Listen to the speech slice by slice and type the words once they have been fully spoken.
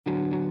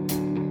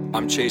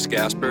I'm Chase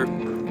Gasper,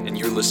 and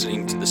you're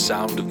listening to the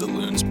Sound of the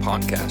Loons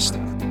podcast.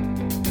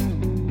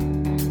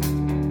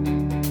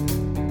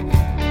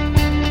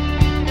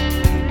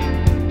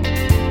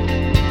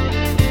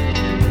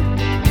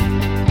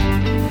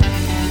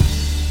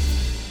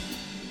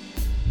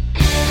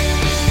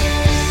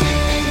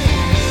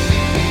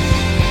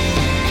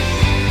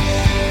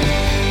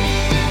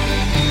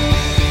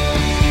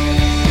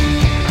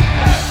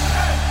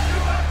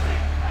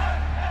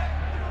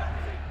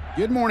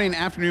 Good morning,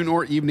 afternoon,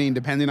 or evening,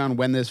 depending on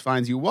when this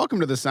finds you. Welcome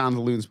to the Sound of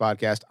the Loons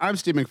podcast. I'm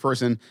Steve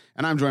McPherson,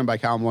 and I'm joined by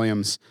Callum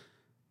Williams.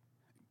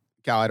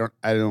 Cal,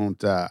 I don't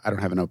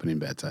have an opening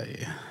bet.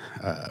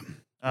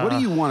 What do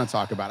you want to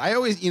talk about? I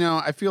always,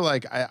 I feel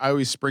like I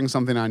always spring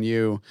something on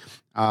you.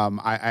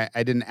 I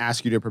didn't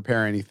ask you to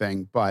prepare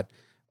anything, but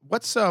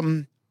what's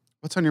on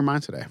your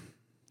mind today?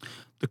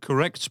 The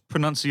correct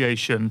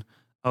pronunciation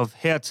of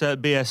Hertha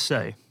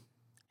BSC.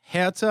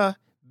 Hertha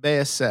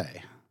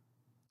BSC.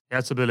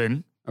 Hertha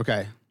Berlin.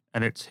 Okay.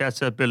 And it's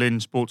Hertha Berlin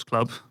Sports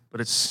Club,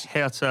 but it's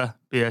Hertha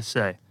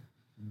BSC.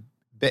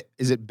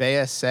 Is it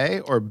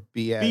BSC or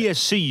BS?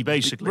 BSC,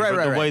 basically,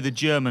 the way the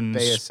Germans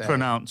BSC.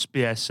 pronounce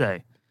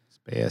BSC.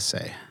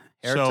 BSC.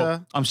 So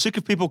Hertha? I'm sick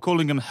of people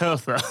calling him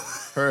Hertha.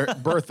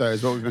 Bertha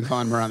is what we've been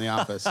calling him around the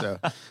office, so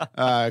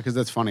because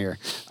that's funnier.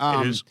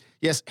 It is.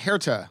 Yes,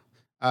 Hertha.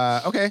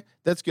 Okay,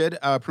 that's good.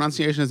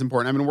 Pronunciation is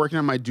important. I've been working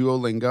on my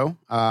Duolingo.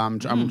 I'm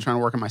trying to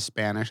work on my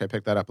Spanish. I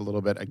picked that up a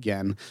little bit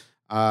again.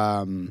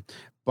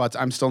 But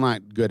I'm still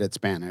not good at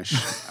Spanish.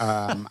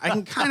 I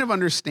can kind of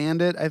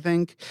understand it, I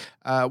think.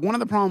 One of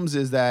the problems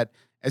is that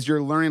as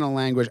you're learning a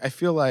language, I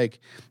feel like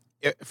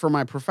for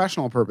my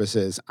professional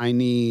purposes, I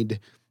need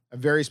a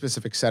very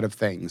specific set of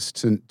things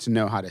to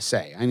know how to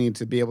say. I need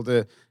to be able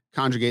to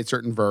conjugate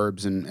certain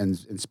verbs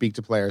and speak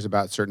to players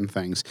about certain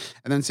things.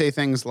 And then say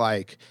things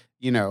like,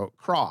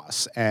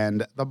 cross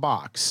and the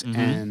box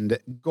and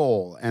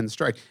goal and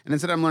strike. And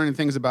instead I'm learning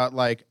things about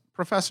like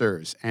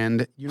professors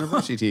and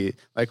university,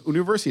 like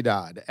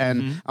universidad.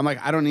 And I'm like,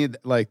 I don't need,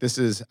 like,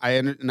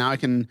 now I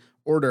can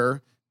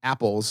order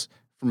apples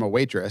from a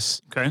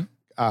waitress. Okay.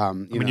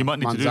 You might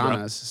need to do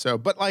that. So,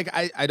 but like,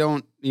 I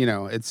don't,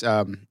 it's,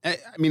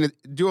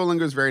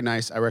 Duolingo is very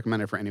nice. I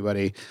recommend it for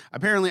anybody.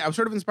 Apparently, I was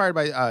sort of inspired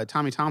by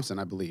Tommy Thompson,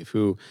 I believe,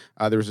 who,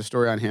 there was a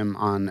story on him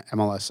on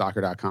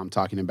MLSsoccer.com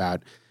talking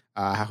about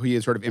how he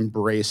has sort of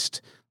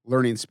embraced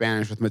learning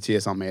Spanish with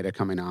Matias Almeida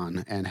coming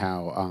on and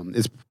how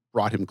it's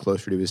brought him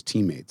closer to his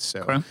teammates. So,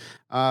 okay.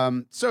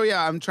 I'm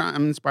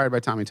inspired by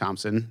Tommy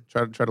Thompson.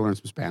 Try to learn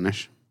some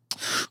Spanish.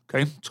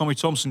 Okay, Tommy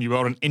Thompson, you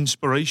are an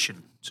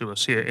inspiration to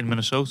us here in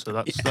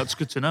Minnesota. That's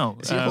good to know.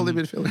 Is he a holding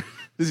midfielder?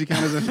 Does he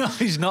count as a? No,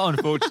 he's not,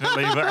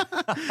 unfortunately. But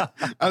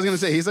I was going to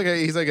say he's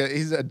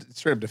a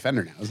straight up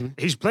defender now, isn't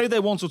he? He's played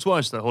there once or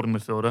twice, though, holding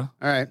midfielder.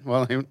 All right.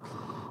 Well,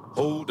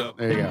 Hold up.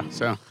 There you go.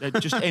 So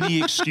just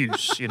any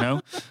excuse,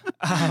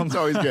 it's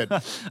always good.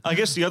 I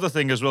guess the other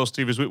thing as well,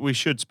 Steve, is we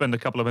should spend a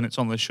couple of minutes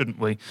on this, shouldn't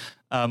we?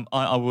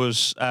 I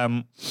was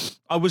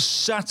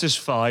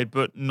satisfied,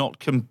 but not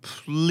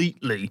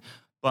completely,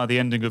 by the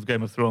ending of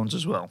Game of Thrones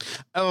as well.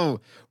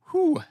 Oh,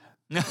 whew.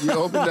 You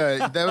opened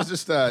that was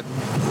just you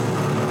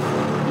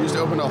just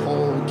opened a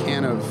whole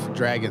can of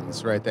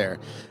dragons right there.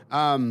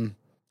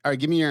 All right,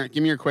 give me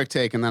your quick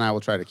take, and then I will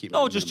try to keep.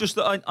 Oh, just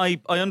that I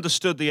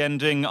understood the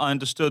ending. I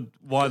understood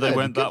why they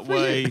went that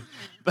way.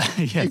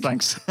 Yeah,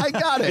 thanks. I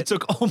got it. It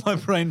took all my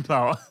brain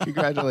power.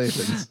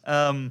 Congratulations.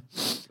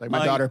 Like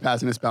my daughter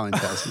passing a spelling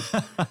test.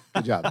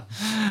 Good job.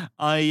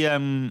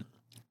 I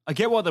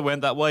get why they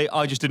went that way.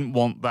 I just didn't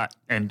want that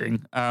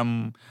ending.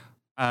 And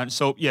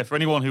so, yeah, for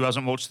anyone who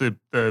hasn't watched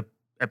the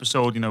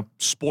episode,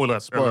 spoiler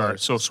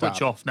alert, so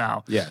switch off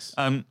now. Yes.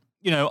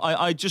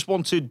 I just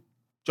wanted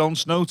Jon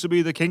Snow to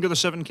be the king of the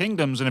Seven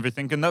Kingdoms and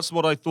everything, and that's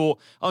what I thought.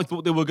 I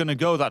thought they were going to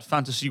go that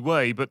fantasy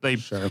way, but they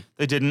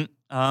didn't.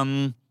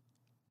 And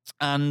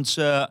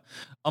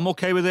I'm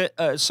okay with it.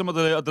 Some of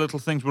the other little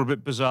things were a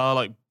bit bizarre,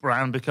 like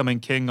Bran becoming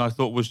king. I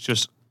thought was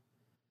just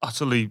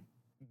utterly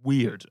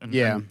weird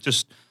and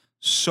just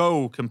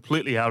so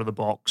completely out of the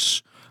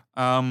box.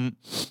 And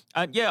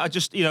yeah, I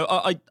just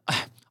I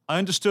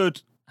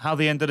understood how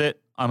they ended it.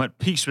 I'm at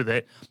peace with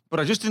it, but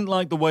I just didn't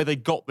like the way they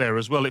got there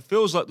as well. It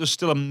feels like there's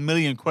still a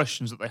million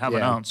questions that they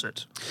haven't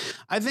answered.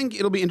 I think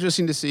it'll be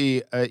interesting to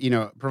see,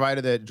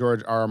 provided that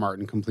George R.R.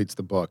 Martin completes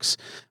the books.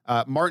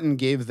 Martin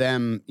gave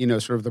them,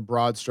 sort of the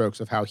broad strokes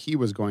of how he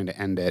was going to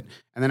end it,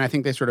 and then I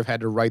think they sort of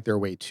had to write their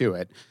way to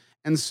it.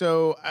 And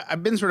so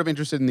I've been sort of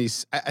interested in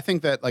these. I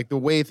think that like the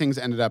way things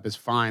ended up is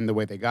fine. The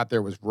way they got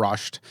there was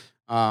rushed.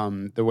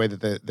 The way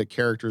that the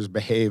characters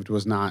behaved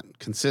was not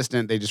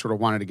consistent. They just sort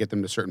of wanted to get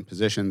them to certain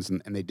positions,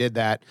 and they did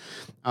that.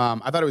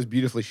 I thought it was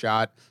beautifully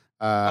shot.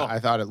 I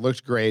thought it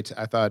looked great.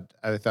 I thought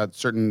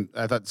some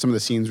of the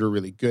scenes were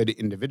really good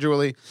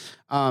individually.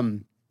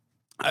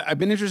 I've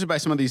been interested by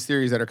some of these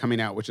theories that are coming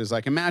out, which is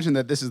like, imagine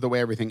that this is the way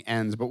everything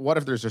ends, but what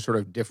if there's a sort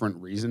of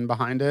different reason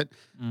behind it?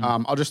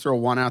 I'll just throw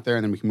one out there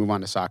and then we can move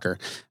on to soccer,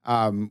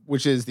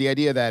 which is the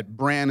idea that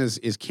Bran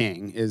is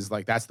king, is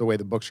like, that's the way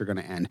the books are going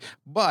to end.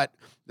 But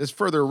there's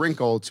further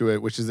wrinkle to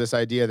it, which is this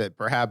idea that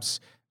perhaps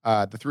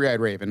the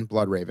three-eyed raven,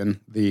 Blood Raven,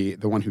 the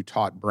one who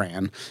taught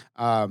Bran,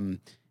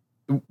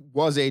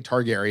 was a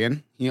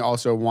Targaryen. He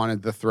also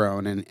wanted the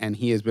throne, and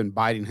he has been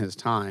biding his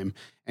time,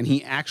 and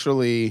he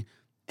actually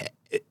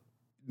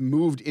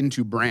moved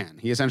into Bran.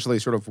 He essentially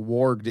sort of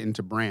warged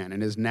into Bran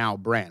and is now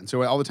Bran.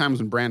 So all the times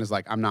when Bran is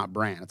like, I'm not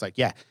Bran, it's like,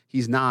 yeah,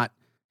 he's not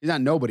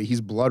nobody,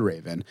 he's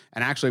Bloodraven.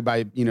 And actually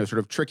by, sort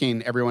of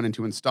tricking everyone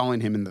into installing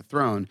him in the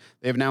throne,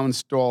 they have now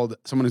installed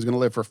someone who's going to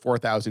live for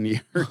 4,000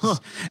 years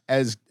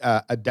as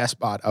a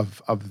despot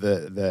of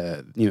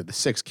the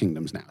Six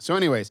Kingdoms now. So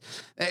anyways,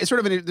 it's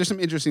sort of, there's some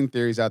interesting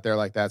theories out there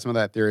like that. Some of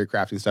that theory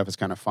crafting stuff is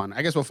kind of fun.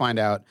 I guess we'll find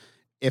out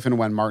if and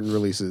when Martin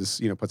releases,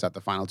 puts out the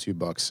final 2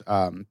 books.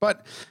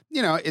 But,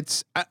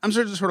 I'm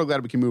sort of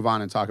glad we can move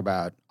on and talk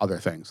about other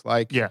things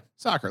like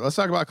soccer. Let's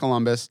talk about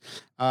Columbus,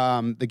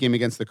 the game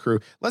against the Crew.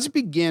 Let's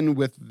begin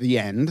with the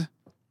end.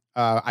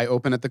 I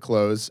open at the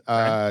close,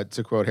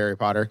 to quote Harry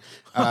Potter.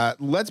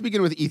 Let's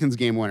begin with Ethan's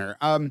game winner.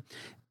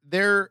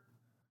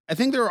 I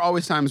think there are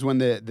always times when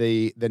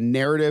the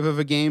narrative of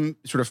a game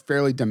sort of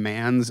fairly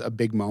demands a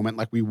big moment,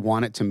 like we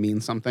want it to mean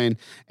something.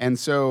 And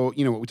so,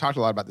 we talked a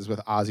lot about this with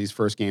Ozzy's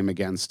first game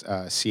against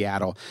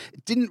Seattle.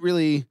 It didn't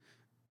really,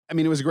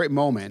 it was a great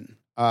moment.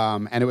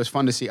 And it was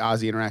fun to see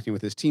Ozzy interacting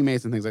with his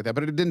teammates and things like that,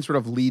 but it didn't sort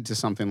of lead to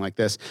something like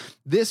this.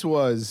 This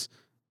was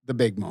the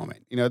big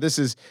moment. This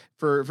is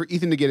for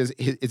Ethan to get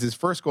his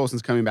first goal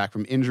since coming back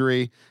from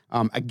injury,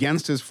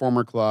 against his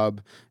former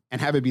club, and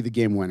have it be the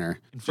game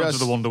winner. In front of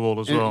the Wonderwall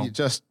as well.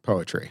 Just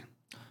poetry.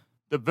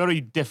 The very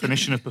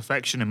definition of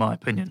perfection, in my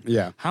opinion.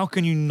 Yeah. How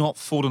can you not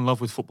fall in love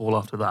with football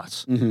after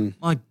that? Mm-hmm.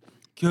 My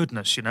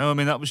goodness,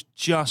 that was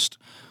just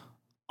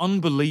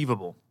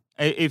unbelievable.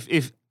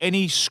 If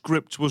any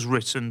script was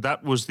written,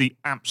 that was the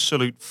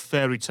absolute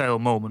fairy tale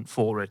moment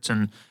for it.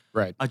 And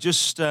right. I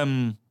just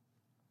remember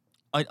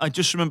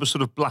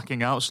sort of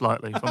blacking out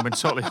slightly, if I'm being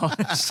totally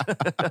honest.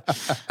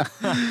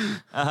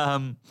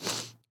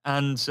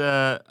 And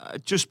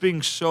just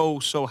being so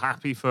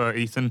happy for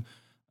Ethan.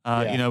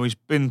 He's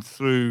been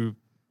through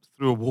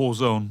a war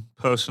zone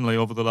personally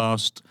over the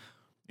last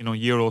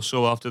year or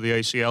so after the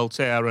ACL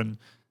tear, and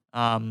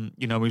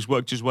he's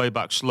worked his way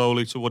back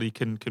slowly to what he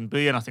can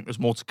be, and I think there's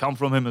more to come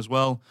from him as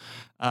well.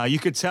 You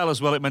could tell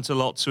as well it meant a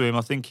lot to him.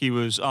 I think he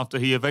was, after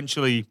he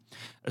eventually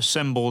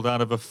assembled out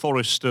of a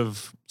forest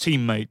of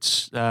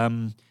teammates,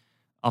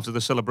 after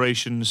the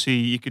celebrations,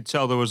 you could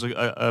tell there was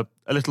a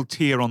little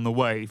tear on the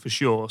way for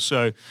sure.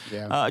 So,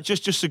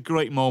 just a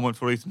great moment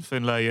for Ethan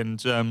Finlay, and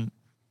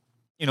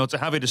to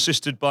have it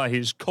assisted by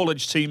his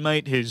college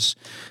teammate, his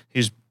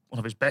one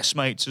of his best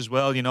mates as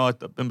well. I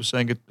remember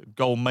saying a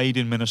goal made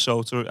in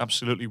Minnesota. It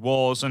absolutely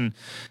was, and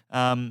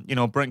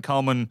Brent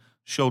Kallman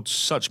showed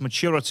such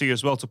maturity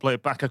as well to play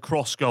it back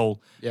across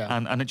goal. Yeah.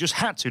 And it just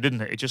had to,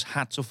 didn't it? It just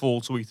had to fall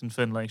to Ethan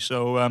Finlay.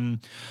 So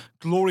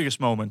glorious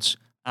moments.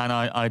 And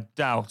I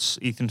doubt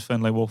Ethan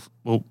Finlay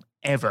will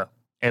ever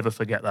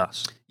forget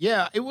that.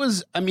 Yeah, it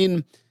was,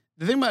 the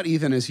thing about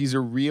Ethan is he's a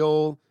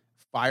real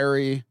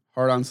fiery,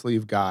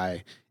 hard-on-sleeve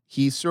guy.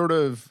 He's sort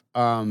of,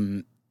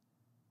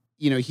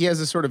 he has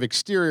a sort of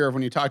exterior of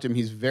when you talk to him,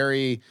 he's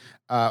very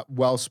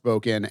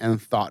well-spoken and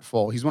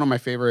thoughtful. He's one of my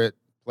favorite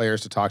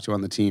players to talk to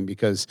on the team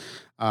because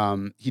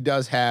he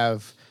does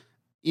have...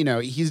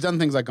 he's done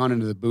things like gone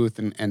into the booth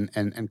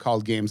and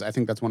called games. I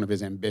think that's one of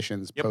his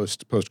ambitions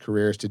post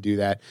careers to do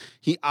that.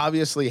 He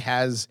obviously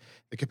has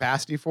the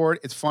capacity for it.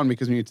 It's fun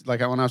because when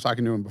I was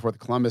talking to him before the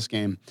Columbus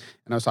game,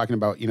 and I was talking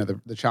about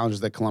the challenges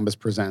that Columbus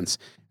presents,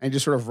 and he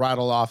just sort of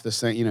rattled off this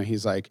thing.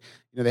 He's like,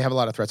 they have a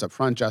lot of threats up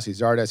front. Jussi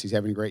Zardes, he's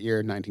having a great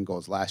year, 19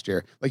 goals last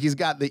year. Like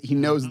he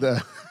knows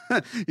the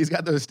he's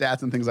got those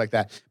stats and things like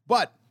that.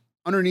 But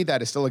underneath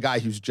that is still a guy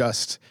who's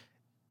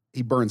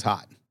he burns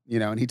hot.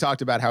 And he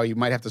talked about how he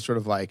might have to sort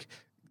of like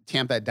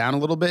tamp that down a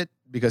little bit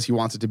because he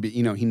wants it to be,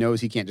 he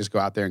knows he can't just go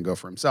out there and go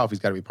for himself. He's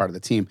got to be part of the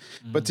team.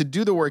 Mm. But to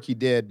do the work he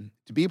did,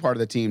 to be part of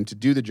the team, to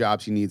do the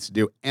jobs he needs to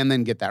do, and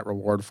then get that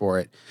reward for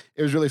it,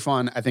 it was really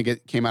fun. I think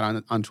it came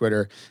out on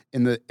Twitter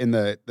in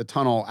the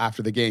tunnel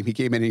after the game. He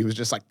came in and he was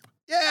just like,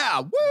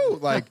 yeah, woo!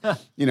 Like,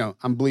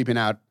 I'm bleeping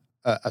out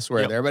a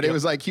swear there, but it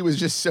was like he was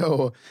just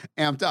so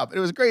amped up. It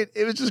was great.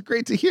 It was just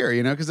great to hear,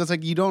 because it's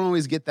like you don't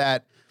always get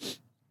that.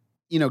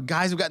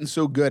 Guys have gotten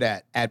so good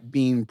at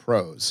being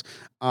pros,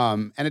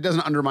 and it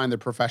doesn't undermine their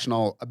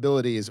professional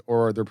abilities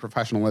or their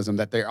professionalism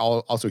that they're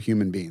all also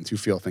human beings who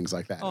feel things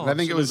like that. Oh, and I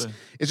think absolutely.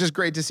 it's just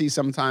great to see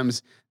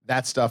sometimes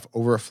that stuff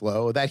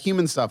overflow, that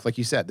human stuff, like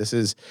you said.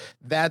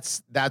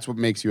 That's what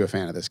makes you a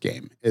fan of this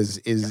game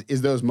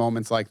is those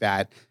moments like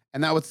that,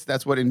 and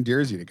that's what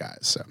endears you to guys.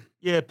 So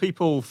yeah,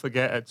 people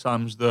forget at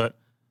times that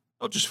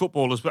not just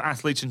footballers but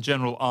athletes in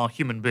general are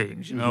human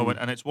beings,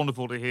 and it's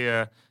wonderful to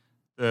hear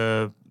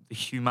the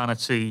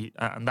humanity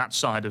and that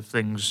side of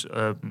things,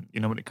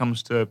 when it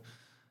comes to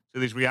to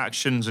these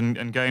reactions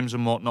and games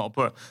and whatnot.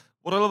 But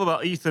what I love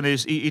about Ethan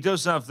is he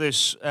does have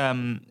this.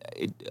 Let's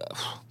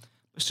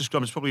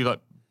describe it, it's probably like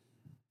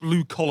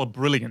blue collar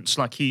brilliance.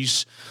 Like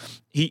he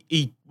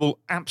will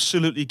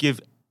absolutely give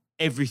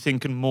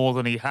everything and more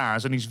than he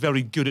has, and he's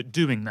very good at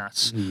doing that.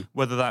 Mm-hmm.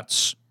 Whether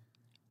that's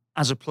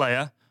as a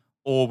player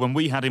or when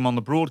we had him on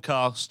the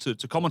broadcast to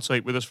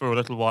commentate with us for a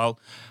little while,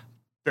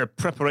 the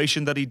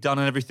preparation that he'd done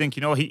and everything,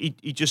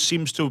 he just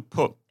seems to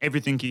put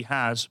everything he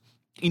has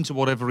into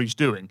whatever he's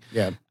doing.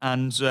 Yeah.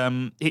 And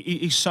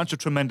he's such a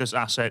tremendous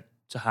asset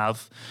to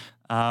have.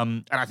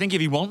 And I think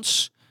if he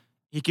wants,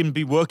 he can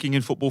be working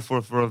in football for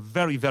a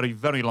very, very,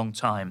 very long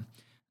time.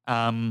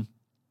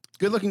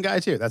 Good-looking guy,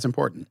 too. That's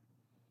important.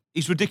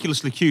 He's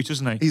ridiculously cute,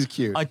 isn't he? He's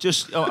cute. I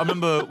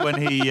remember when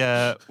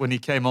he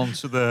came on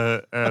to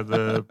the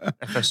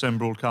FSM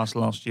broadcast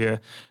last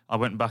year. I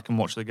went back and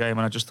watched the game,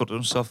 and I just thought to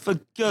myself, for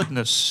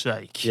goodness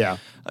sake,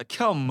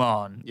 come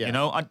on,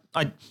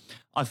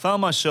 I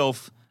found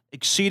myself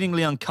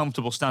exceedingly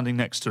uncomfortable standing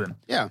next to him.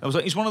 Yeah, I was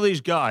like, he's one of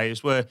these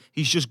guys where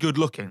he's just good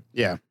looking.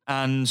 Yeah,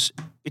 and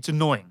it's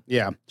annoying.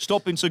 Yeah,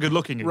 stop being so good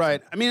looking.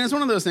 Right. I mean, it's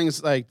one of those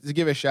things. Like, to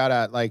give a shout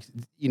out, like,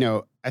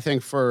 I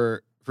think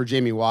for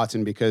Jamie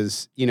Watson,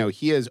 because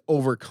he has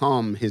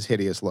overcome his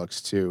hideous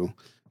looks to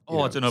I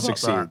don't know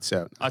succeed. About that.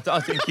 So I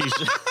think he's.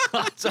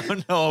 I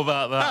don't know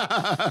about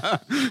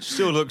that. He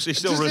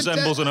still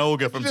resembles an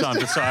ogre from time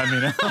to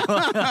time.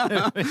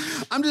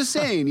 I'm just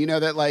saying,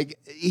 that like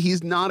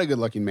he's not a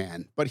good-looking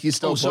man, but he's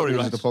still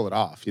to pull it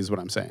off. Is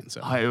what I'm saying.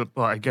 So, I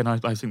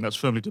think that's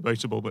firmly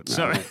debatable. But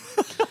sorry. Right.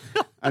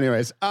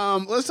 Anyways,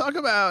 let's talk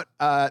about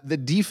the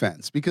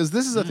defense, because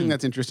this is a thing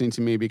that's interesting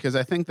to me, because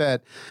I think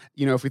that,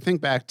 if we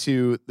think back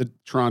to the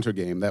Toronto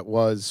game, that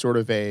was sort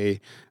of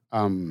a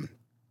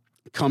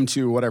come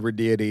to whatever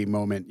deity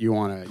moment you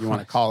want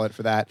to call it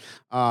for that,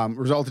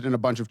 resulted in a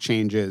bunch of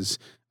changes,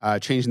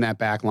 changing that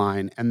back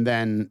line, and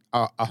then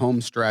a home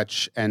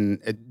stretch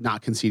and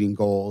not conceding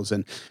goals,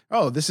 and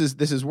this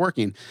is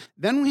working.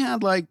 Then we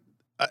had like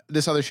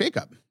this other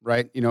shakeup,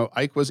 right?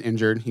 Ike was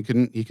injured; he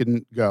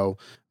couldn't go.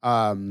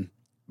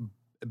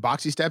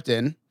 Boxy stepped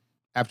in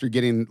after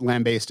getting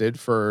lambasted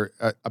for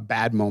a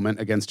bad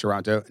moment against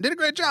Toronto and did a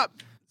great job.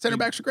 Center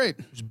backs are great.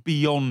 It was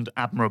beyond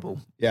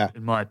admirable,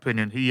 in my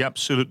opinion. He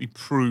absolutely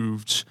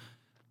proved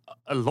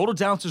a lot of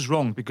doubters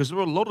wrong, because there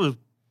were a lot of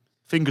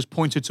fingers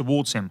pointed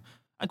towards him.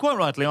 And quite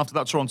rightly, after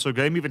that Toronto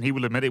game, even he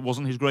will admit it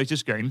wasn't his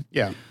greatest game.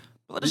 Yeah.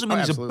 But that doesn't mean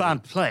he's a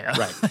bad player.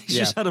 Right. He's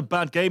just had a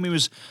bad game. He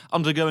was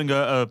undergoing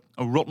a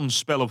rotten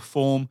spell of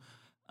form.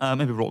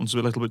 Maybe rotten's a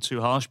little bit too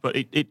harsh, but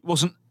it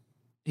wasn't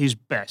his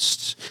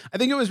best. I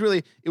think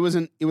it was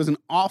an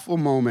awful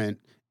moment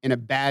in a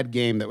bad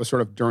game that was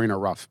sort of during a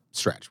rough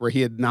stretch where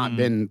he had not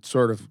been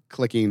sort of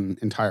clicking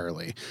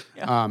entirely.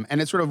 Yeah. And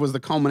it sort of was the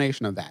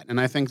culmination of that. And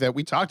I think that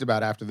we talked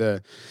about after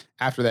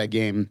that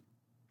game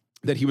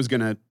that he was going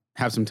to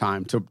have some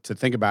time to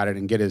think about it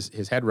and get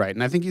his head right.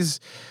 And I think he's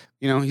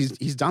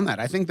done that.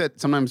 I think that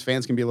sometimes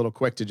fans can be a little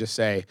quick to just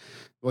say,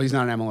 well, he's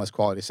not an MLS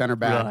quality center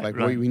back.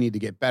 Right. We need to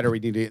get better. We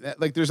need to,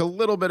 like, there's a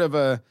little bit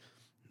of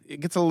it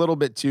gets a little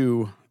bit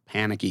too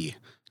panicky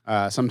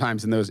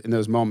sometimes in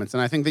those moments.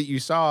 And I think that you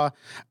saw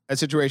a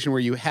situation where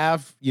you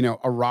have,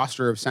 a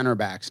roster of center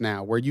backs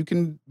now where you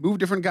can move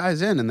different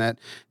guys in, and that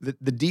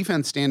the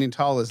defense standing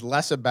tall is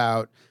less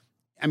about,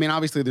 I mean,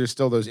 obviously there's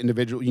still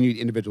you need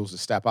individuals to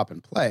step up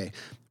and play,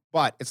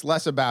 but it's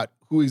less about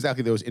who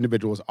exactly those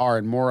individuals are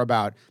and more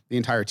about the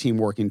entire team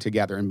working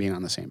together and being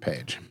on the same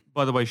page.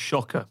 By the way,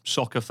 shocker,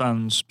 soccer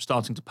fans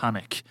starting to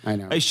panic. I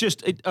know. It's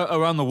just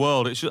around the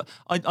world.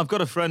 I've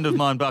got a friend of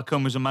mine back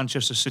home who's a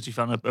Manchester City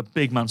fan, a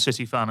big Man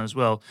City fan as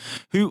well,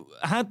 who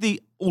had the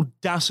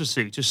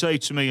audacity to say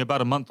to me about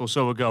a month or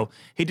so ago,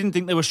 he didn't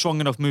think they were strong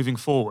enough moving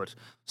forward.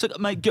 So,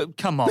 mate,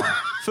 come on.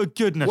 For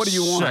goodness what do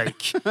you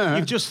sake.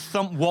 You've just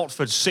thumped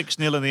Watford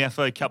 6-0 in the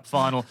FA Cup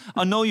final.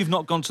 I know you've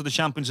not gone to the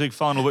Champions League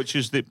final, which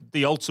is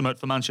the ultimate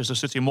for Manchester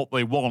City and what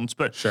they want,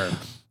 but sure.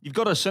 You've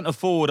got a centre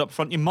forward up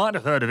front. You might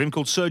have heard of him,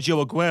 called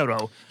Sergio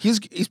Aguero. He's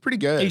pretty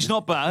good. He's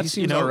not bad. He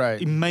seems all right.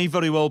 He may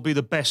very well be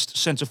the best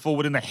centre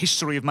forward in the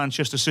history of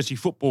Manchester City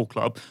Football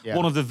Club. Yeah.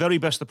 One of the very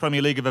best the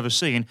Premier League have ever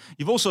seen.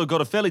 You've also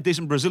got a fairly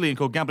decent Brazilian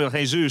called Gabriel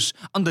Jesus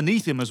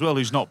underneath him as well,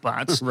 who's not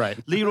bad. Right.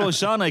 Leroy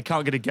Sané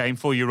can't get a game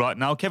for you right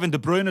now. Kevin De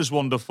Bruyne is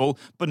wonderful.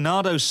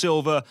 Bernardo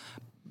Silva,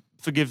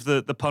 forgive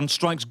the pun,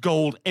 strikes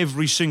gold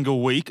every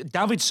single week.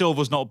 David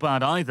Silva's not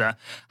bad either.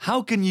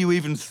 How can you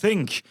even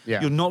think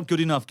you're not good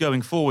enough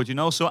going forward,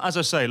 So as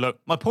I say, look,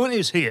 my point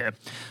is here,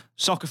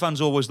 soccer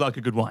fans always like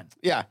a good wine.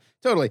 Yeah,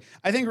 totally.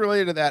 I think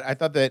related to that, I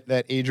thought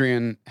that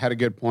Adrian had a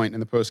good point in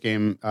the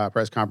post-game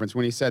press conference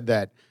when he said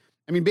that,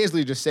 I mean,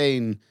 basically just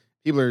saying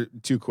people are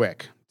too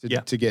quick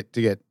to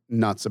get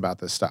nuts about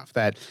this stuff.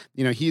 That,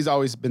 he's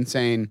always been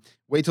saying,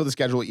 wait till the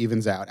schedule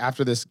evens out.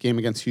 After this game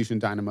against Houston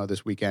Dynamo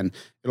this weekend,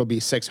 it'll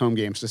be 6 home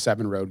games to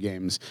 7 road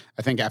games.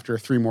 I think after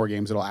 3 more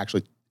games, it'll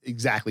actually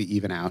exactly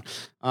even out.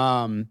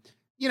 5th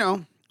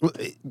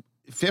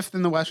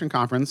in the Western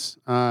Conference.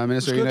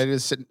 Minnesota United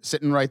is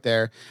sitting right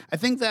there. I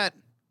think that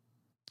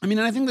I mean,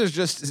 and I think there's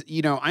just,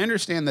 I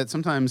understand that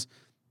sometimes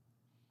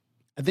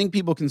I think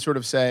people can sort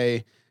of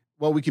say,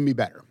 well, we can be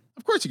better.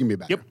 Of course you can be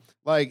better.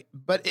 Yep.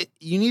 But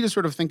you need to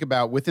sort of think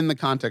about within the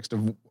context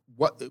of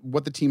what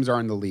the teams are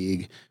in the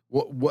league,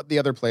 what the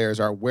other players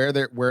are, where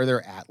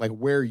they're at, like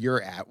where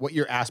you're at, what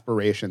your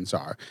aspirations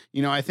are.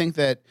 I think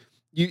that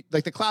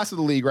the class of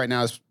the league right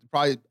now is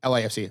probably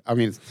LAFC. I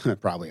mean, it's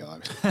probably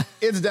LAFC.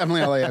 It's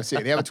definitely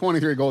LAFC. They have a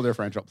 23 goal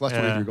differential, plus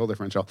 23 goal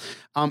differential.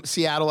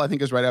 Seattle, I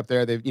think, is right up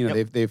there.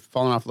 They've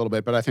fallen off a little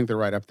bit, but I think they're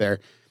right up there.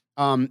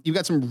 You've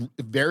got some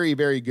very,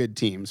 very good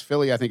teams.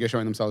 Philly, I think, is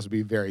showing themselves to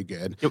be very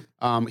good.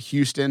 Yep.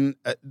 Houston,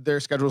 their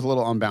schedule is a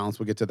little unbalanced.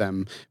 We'll get to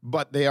them,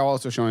 but they are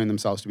also showing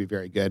themselves to be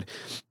very good.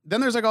 Then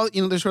there's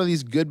there's sort of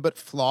these good but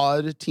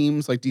flawed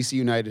teams like DC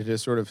United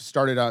has sort of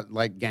started out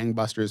like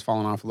gangbusters,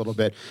 fallen off a little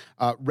bit.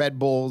 Red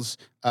Bulls,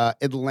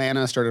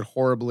 Atlanta started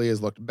horribly,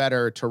 has looked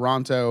better.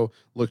 Toronto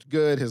looked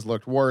good, has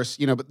looked worse.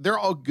 But they're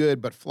all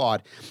good but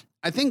flawed.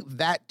 I think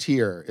that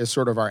tier is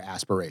sort of our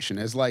aspiration,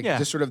 is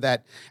just sort of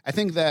that. I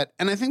think that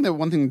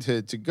one thing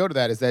to go to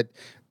that is that,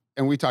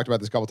 and we talked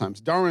about this a couple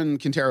times, Darwin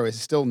Quintero has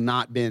still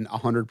not been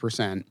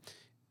 100%,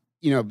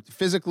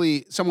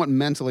 physically, somewhat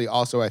mentally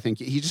also. I think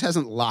he just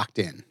hasn't locked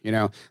in,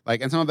 and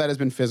some of that has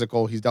been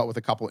physical. He's dealt with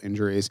a couple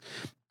injuries.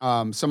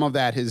 Some of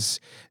that has,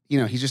 he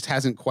just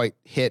hasn't quite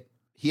hit.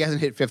 He hasn't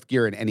hit fifth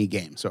gear in any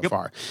game so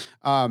far.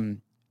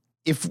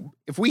 If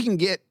we can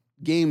get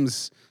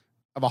games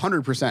of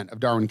 100% of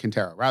Darwin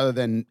Quintero rather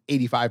than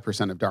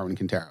 85% of Darwin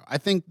Quintero, I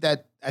think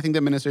that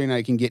Minnesota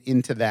United can get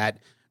into that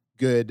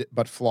good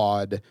but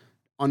flawed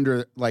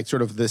under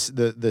sort of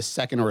the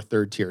second or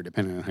third tier,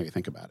 depending on how you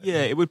think about it.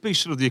 Yeah, it would be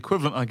sort of the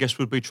equivalent, I guess,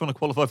 would be trying to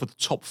qualify for the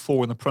top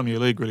 4 in the Premier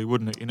League, really,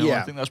 wouldn't it?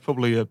 I think that's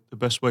probably the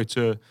best way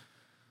to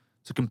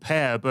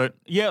compare. But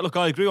yeah, look,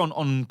 I agree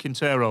on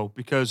Quintero,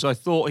 because I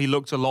thought he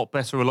looked a lot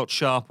better, a lot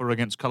sharper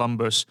against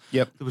Columbus.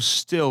 Yep. There was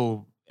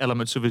still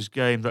elements of his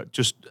game that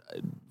just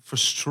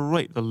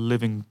frustrate the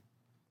living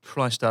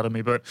Christ out of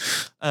me. But,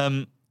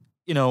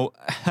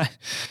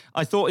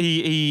 I thought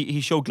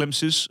he showed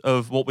glimpses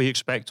of what we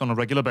expect on a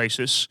regular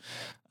basis.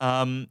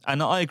 And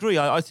I agree.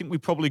 I think we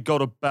probably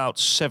got about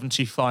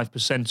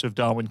 75% of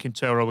Darwin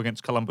Quintero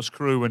against Columbus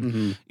Crew.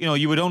 And,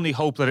 you would only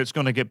hope that it's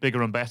going to get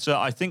bigger and better.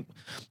 I think,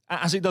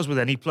 as it does with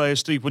any player,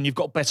 Steve, when you've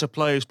got better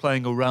players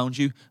playing around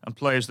you and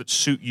players that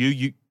suit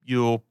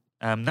your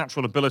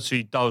natural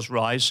ability does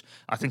rise.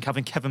 I think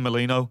having Kevin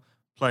Molino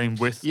playing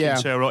with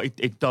Quintero,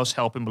 it does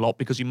help him a lot,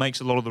 because he makes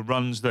a lot of the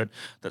runs that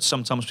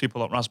sometimes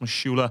people like Rasmus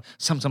Schüller,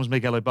 sometimes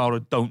Miguel Ibarra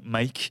don't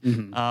make.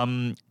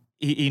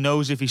 He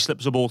knows if he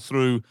slips a ball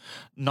through,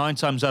 9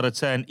 times out of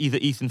 10, either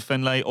Ethan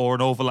Finlay or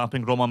an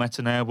overlapping Romain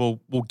Métanire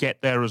will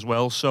get there as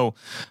well. So,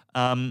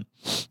 the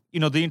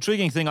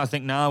intriguing thing I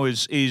think now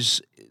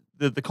is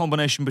the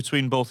combination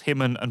between both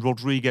him and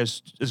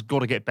Rodriguez has got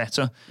to get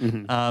better.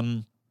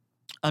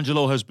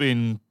 Angelo has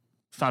been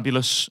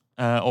fabulous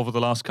over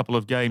the last couple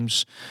of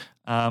games.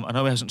 I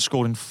know he hasn't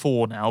scored in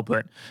 4 now,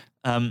 but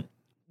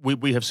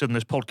we have said in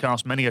this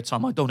podcast many a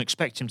time, I don't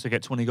expect him to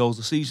get 20 goals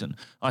a season.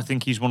 I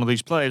think he's one of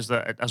these players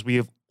that, as we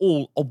have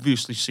all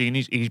obviously seen,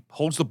 he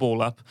holds the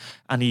ball up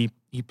and he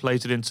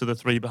plays it into the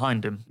 3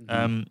 behind him.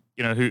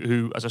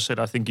 Who, as I said,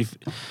 I think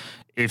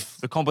if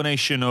the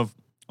combination of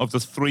the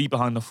 3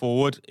 behind the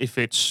forward, if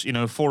it's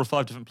 4 or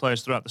 5 different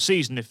players throughout the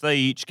season, if they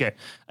each get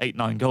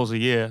 8-9 goals a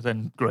year,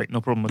 then great,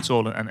 no problem at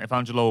all. And if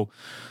Angelo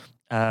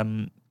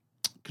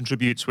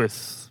contributes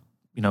with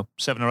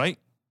 7 or 8,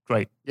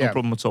 great, no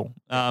problem at all.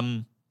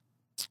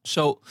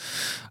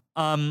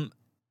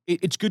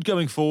 It's good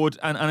going forward,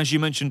 and as you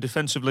mentioned,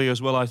 defensively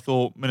as well, I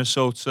thought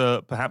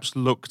Minnesota perhaps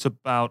looked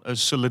about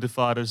as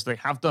solidified as they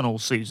have done all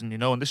season,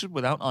 and this is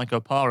without Ike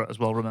Opara as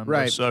well, remember?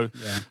 Right. So,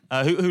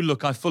 who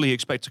look, I fully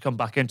expect to come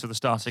back into the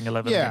starting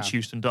 11 against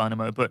Houston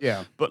Dynamo. But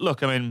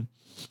look, I mean,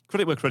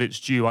 credit where credit's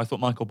due. I thought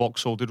Michael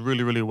Boxall did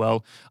really, really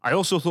well. I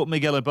also thought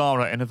Miguel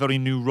Ibarra in a very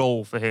new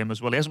role for him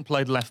as well. He hasn't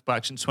played left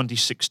back since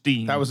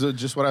 2016. That was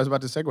just what I was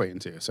about to segue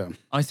into. So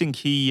I think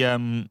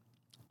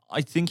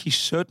he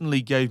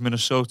certainly gave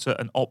Minnesota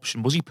an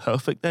option. Was he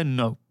perfect then?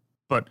 No.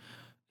 But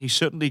he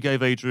certainly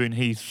gave Adrian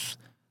Heath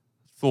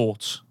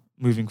thought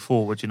moving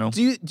forward,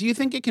 Do you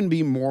think it can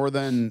be more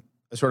than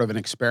a sort of an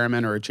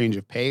experiment or a change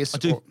of pace? I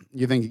do. Or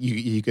you think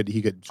he could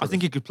I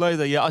think he could play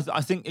there, yeah.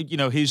 I think,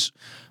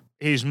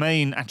 his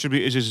main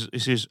attribute is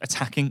his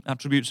attacking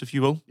attributes, if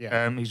you will.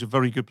 Yeah. He's a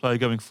very good player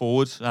going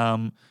forward.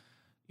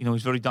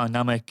 He's very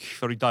dynamic,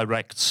 very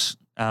direct.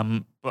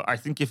 But I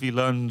think if he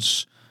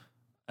learns...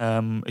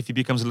 if he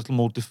becomes a little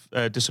more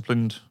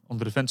disciplined on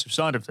the defensive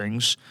side of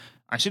things,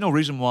 I see no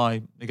reason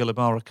why Miguel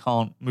Ibarra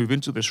can't move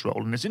into this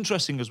role. And it's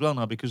interesting as well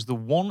now, because the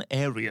one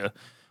area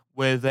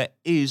where there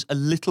is a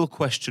little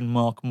question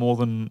mark more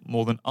than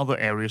other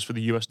areas for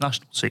the US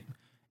national team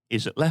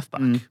is at left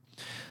back.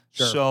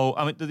 Sure. So,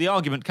 I mean, the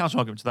counter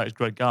argument to that is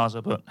Greg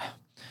Garza, but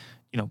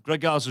Greg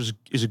Garza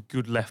is a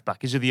good left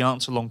back. Is he the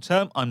answer long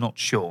term? I'm not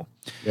sure.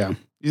 Yeah.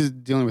 He's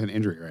dealing with an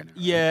injury right now.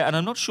 Yeah, and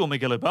I'm not sure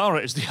Miguel Ibarra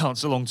is the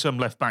answer long-term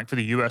left back for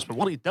the US, but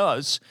what he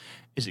does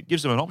is it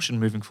gives them an option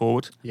moving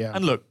forward. Yeah.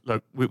 And look,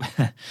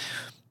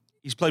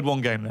 he's played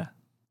one game there.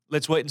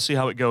 Let's wait and see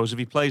how it goes. If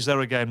he plays there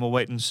again, we'll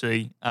wait and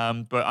see.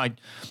 But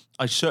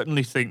I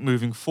certainly think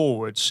moving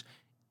forwards,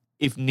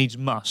 if needs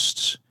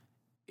must,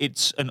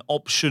 it's an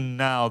option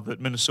now that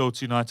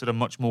Minnesota United are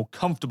much more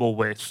comfortable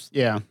with.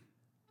 Yeah.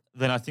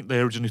 Than I think they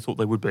originally thought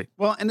they would be.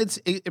 Well, and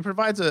it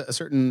provides a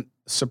certain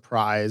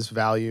surprise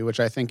value,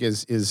 which I think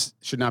is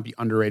should not be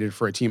underrated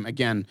for a team.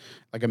 Again,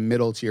 like a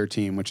middle tier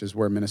team, which is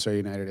where Minnesota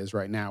United is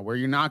right now, where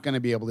you're not going to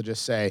be able to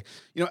just say,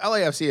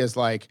 LAFC is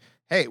like,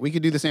 hey, we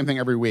could do the same thing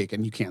every week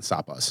and you can't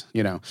stop us.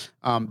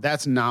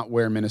 That's not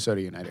where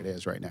Minnesota United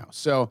is right now.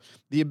 So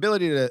the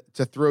ability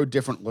to throw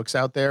different looks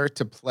out there,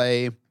 to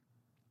play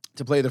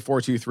the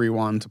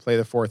 4-2-3-1, to play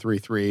the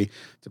 4-3-3,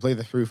 to play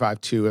the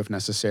 3-5-2 if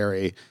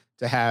necessary,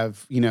 to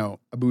have,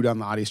 Abu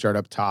Danladi start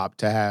up top,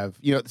 to have,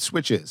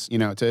 switches,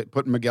 to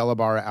put Miguel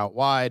Ibarra out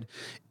wide.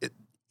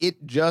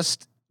 It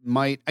just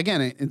might, again,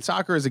 in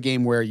soccer is a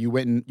game where you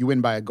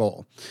win by a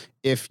goal.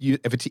 If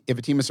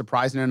a team is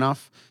surprising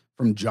enough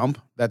from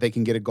jump that they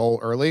can get a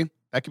goal early,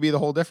 that could be the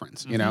whole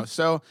difference,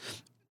 So,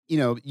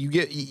 you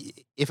get,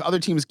 if other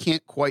teams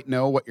can't quite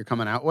know what you're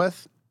coming out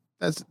with,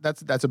 that's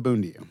a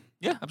boon to you.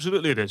 Yeah,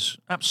 absolutely it is.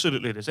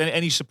 Absolutely it is.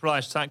 Any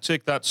surprise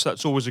tactic,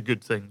 that's always a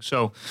good thing.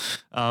 So,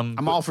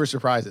 I'm all for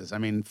surprises. I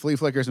mean, flea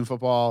flickers in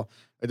football,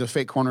 those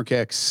fake corner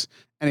kicks,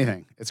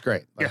 anything. It's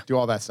great. Do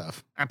all that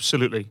stuff.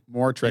 Absolutely.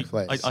 More trick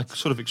plays. I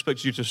sort of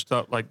expect you to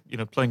start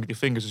playing with your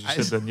fingers as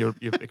you said. Then you're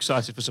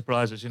excited for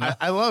surprises.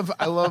 I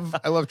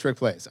love trick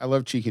plays. I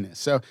love cheekiness.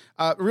 So,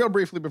 real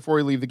briefly before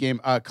we leave the game,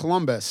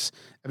 Columbus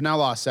have now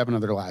lost 7 of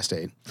their last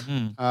 8.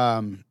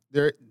 Mm-hmm.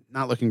 They're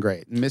not looking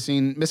great.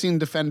 Missing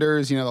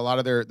defenders. A lot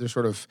of their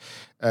sort of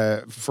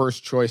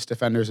first choice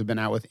defenders have been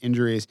out with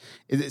injuries.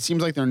 It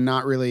seems like they're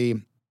not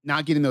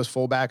getting those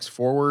fullbacks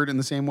forward in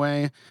the same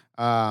way.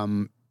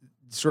 I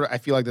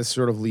feel like this is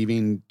sort of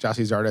leaving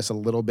Gyasi Zardes a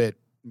little bit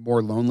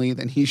more lonely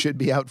than he should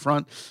be out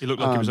front. He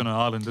looked like he was on an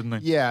island,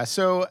 didn't he? Yeah.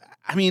 So,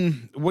 I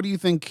mean, what do you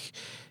think?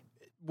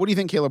 What do you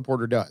think Caleb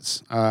Porter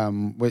does?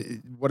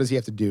 What does he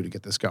have to do to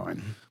get this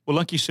going? Well,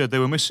 like you said, they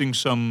were missing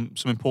some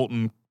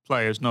important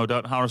players, no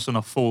doubt. Harrison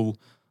Afful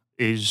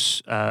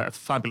is a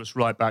fabulous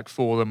right back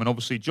for them, and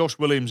obviously Josh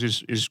Williams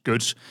is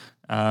good.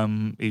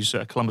 He's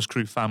a Columbus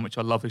Crew fan, which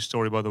I love his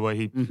story, by the way.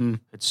 He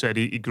had said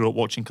he grew up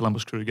watching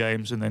Columbus Crew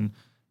games, and then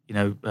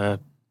went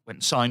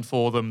and signed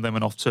for them, then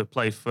went off to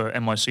play for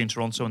NYC in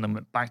Toronto, and then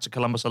went back to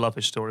Columbus. I love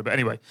his story. But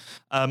anyway,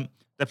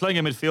 they're playing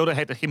a midfielder,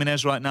 Hector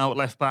Jimenez, right now at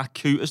left back,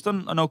 who has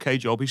done an okay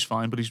job. He's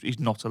fine, but he's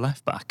not a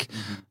left back.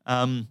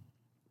 I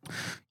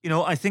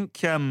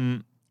think.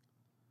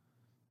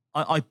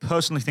 I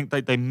personally think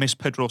they miss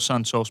Pedro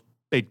Santos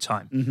big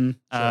time.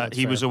 Mm-hmm.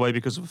 He was away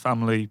because of a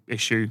family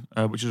issue,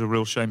 which is a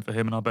real shame for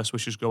him, and our best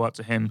wishes go out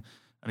to him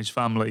and his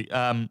family.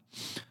 I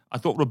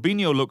thought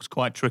Robinho looked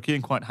quite tricky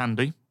and quite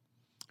handy.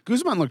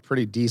 Guzman looked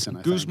pretty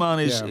decent, Guzman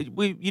is,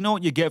 you know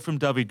what you get from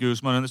David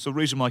Guzman, and it's the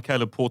reason why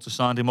Caleb Porter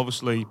signed him,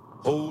 obviously.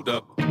 Hold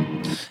up.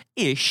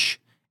 Ish,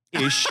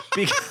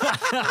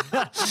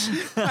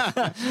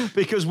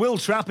 because Will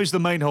Trapp is the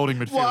main holding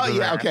midfielder. Well,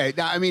 yeah, okay.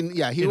 Now, I mean,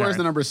 yeah, he wears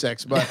the number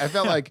 6, but I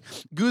felt like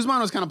Guzman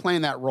was kind of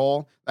playing that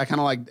role. That kind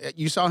of like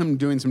you saw him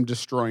doing some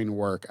destroying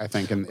work, I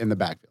think, in the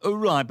backfield. Oh,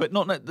 right, but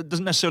that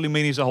doesn't necessarily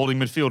mean he's a holding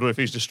midfielder if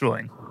he's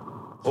destroying.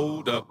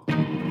 Hold up.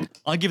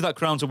 I give that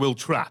crown to Will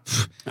Trapp.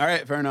 All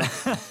right, fair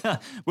enough.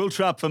 Will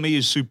Trapp, for me,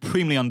 is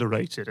supremely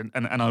underrated,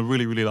 and I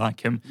really, really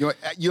like him.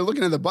 You're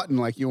looking at the button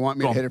like you want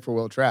me to hit it for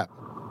Will Trapp.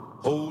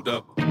 Hold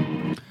up.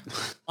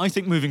 I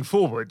think moving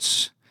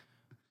forwards,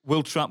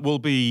 Will Trapp will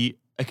be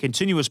a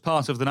continuous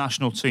part of the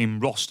national team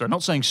roster.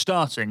 Not saying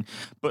starting,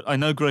 but I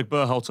know Greg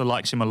Berhalter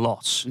likes him a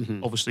lot.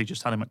 Mm-hmm. Obviously,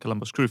 just had him at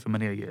Columbus Crew for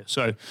many a year.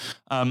 So,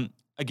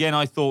 again,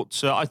 I thought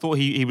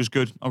he was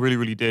good. I really,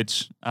 really did.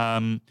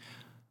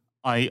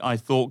 I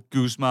thought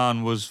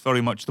Guzman was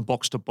very much the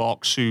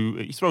box-to-box who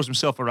he throws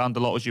himself around a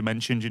lot, as you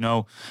mentioned.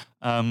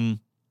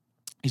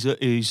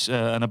 He's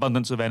an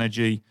abundance of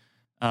energy.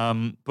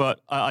 But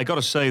I got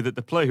to say that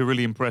the player who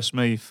really impressed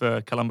me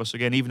for Columbus,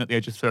 again, even at the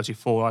age of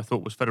 34, I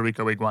thought was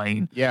Federico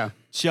Higuain. Yeah.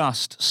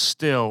 Just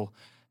still,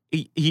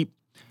 he's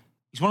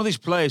one of these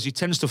players, he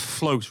tends to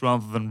float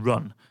rather than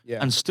run. Yeah.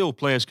 And still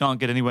players can't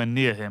get anywhere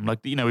near him. Like,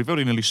 we've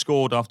already nearly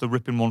scored after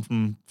ripping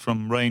one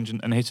from range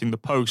and hitting the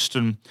post.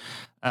 And,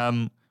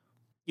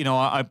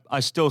 I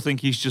still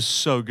think he's just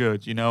so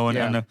good,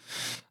 and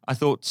I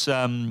thought...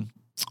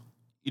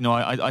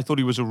 I thought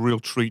he was a real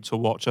treat to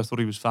watch. I thought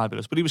he was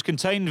fabulous. But he was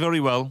contained very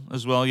well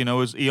as well,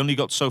 as he only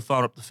got so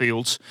far up the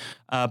field.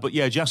 But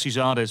yeah, Gyasi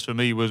Zardes for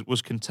me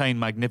was contained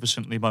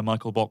magnificently by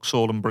Michael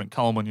Boxall and Brent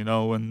Coleman,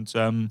 and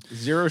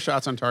 0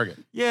 shots on target.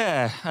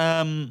 Yeah.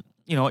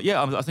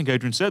 I think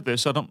Adrian said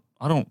this. I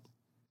don't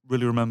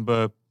really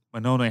remember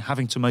Manone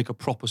having to make a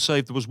proper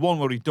save. There was one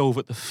where he dove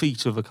at the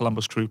feet of a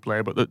Columbus Crew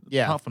player, but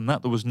apart from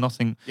that, there was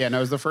nothing. Yeah, no, it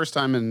was the first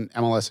time in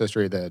MLS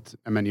history that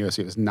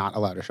MNUSC was not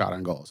allowed a shot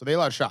on goal. So they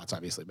allowed shots,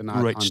 obviously, but not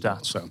Great on stats.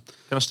 goal. So can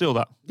I steal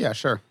that? Yeah,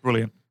 sure.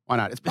 Brilliant. Why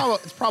not? It's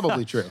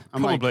probably true.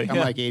 I'm Probably, I'm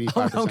like 85%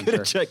 I'm sure. going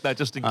to check that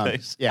just in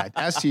case. Yeah,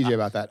 ask TJ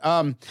about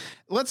that.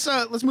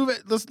 Let's move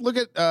it. Let's look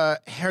at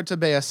Hertha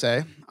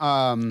BSC.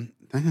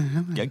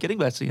 Yeah, getting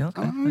better. Yeah,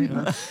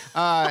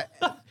 okay.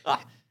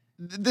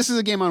 This is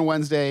a game on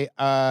Wednesday.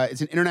 It's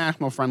an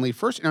international friendly,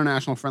 first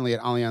international friendly at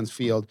Allianz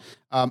Field.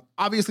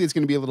 Obviously, it's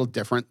going to be a little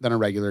different than a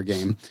regular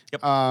game.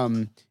 Yep.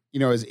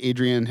 As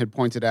Adrian had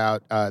pointed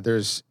out,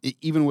 there's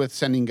even with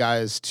sending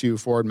guys to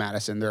Forward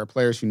Madison, there are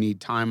players who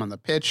need time on the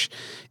pitch.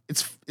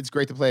 It's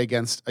great to play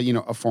against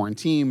a foreign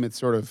team. It's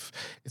sort of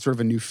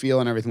a new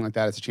feel and everything like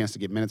that. It's a chance to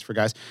get minutes for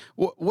guys.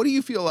 What do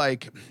you feel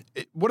like?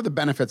 What are the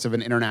benefits of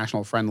an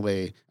international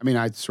friendly? I mean,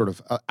 I sort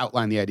of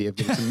outlined the idea of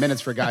getting some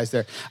minutes for guys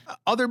there.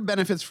 Other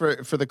benefits for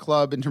the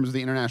club in terms of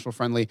the international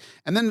friendly,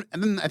 and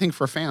then I think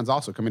for fans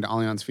also coming to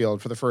Allianz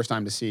Field for the first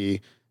time to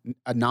see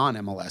a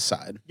non-MLS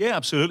side. Yeah,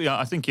 absolutely.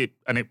 I think it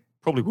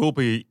probably will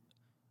be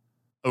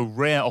a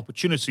rare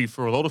opportunity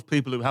for a lot of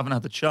people who haven't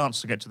had the chance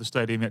to get to the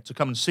stadium yet to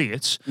come and see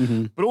it,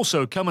 but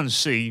also come and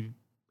see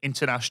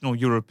international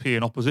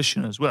European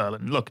opposition as well.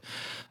 And look,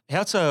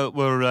 Hertha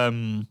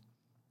were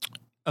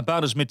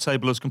about as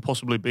mid-table as can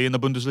possibly be in the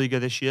Bundesliga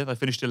this year. They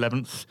finished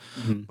 11th,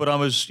 but I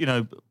was,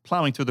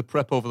 plowing through the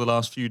prep over the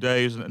last few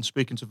days and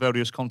speaking to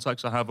various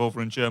contacts I have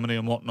over in Germany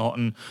and whatnot.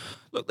 And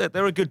look,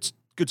 they're a good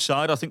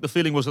side. I think the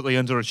feeling was that they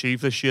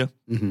underachieved this year.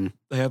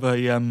 They have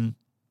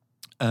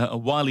a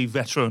wily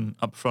veteran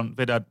up front,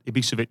 Vedad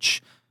Ibisevic,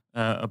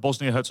 a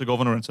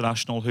Bosnia-Herzegovina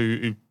international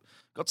who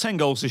got 10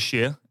 goals this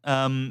year.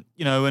 And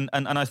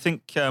I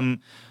think the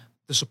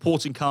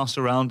supporting cast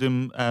around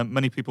him,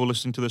 many people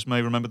listening to this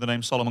may remember the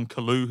name Solomon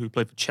Kalou, who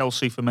played for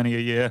Chelsea for many a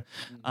year,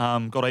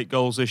 got 8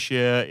 goals this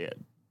year.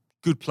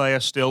 Good player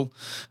still.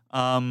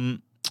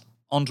 Andrea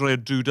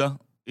Duda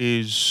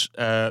is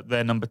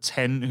their number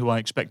 10, who I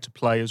expect to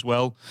play as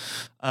well.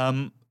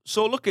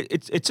 So look,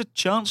 it's a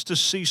chance to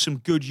see some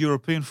good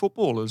European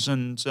footballers,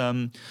 and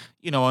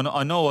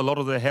I know a lot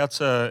of the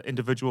Hertha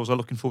individuals are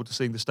looking forward to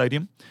seeing the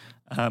stadium.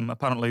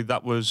 Apparently,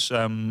 that was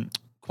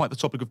quite the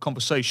topic of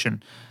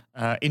conversation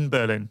in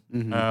Berlin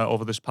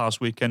over this past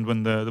weekend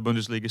when the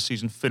Bundesliga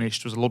season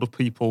finished. There was a lot of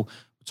people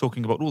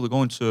talking about, they're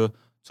going to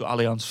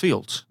Allianz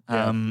Field,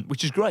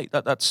 which is great.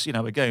 That's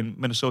again,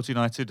 Minnesota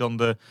United on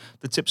the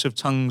tips of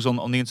tongues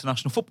on the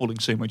international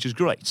footballing scene, which is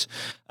great.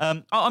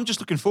 I'm just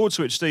looking forward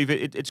to it, Steve.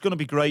 It's going to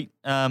be great.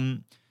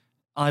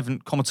 I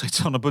haven't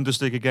commentated on a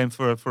Bundesliga game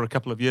for a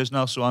couple of years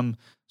now, so I'm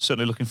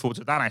certainly looking forward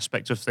to that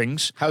aspect of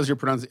things. How's your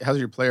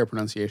player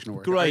pronunciation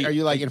work? Great. Are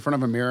you like in front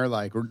of a mirror,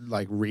 like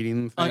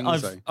reading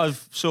things? I've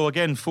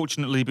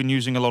fortunately been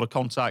using a lot of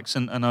contacts,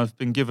 and I've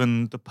been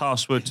given the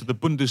password to the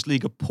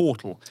Bundesliga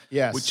portal,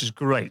 which is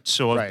great.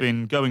 So I've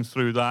been going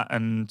through that,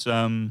 and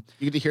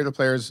you get to hear the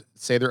players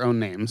say their own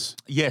names.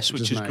 Yes,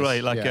 which is nice.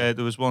 Great.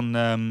 There was one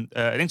an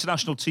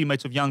international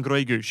teammate of Jan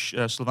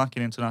Greguš,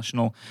 Slovakian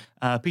international,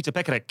 Peter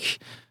Pekarek,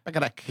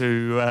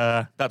 who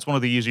that's one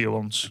of the easier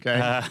ones.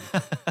 Okay.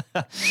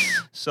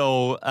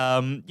 So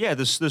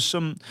there's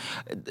some.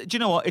 Do you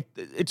know what?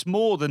 It's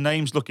more the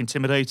names look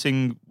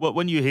intimidating.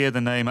 When you hear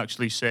the name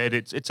actually said,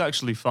 it's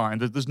actually fine.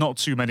 There's not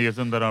too many of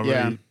them that are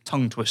really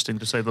tongue twisting,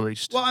 to say the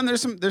least. Well, and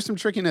there's some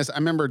trickiness. I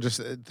remember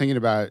just thinking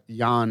about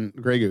Jan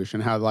Greguš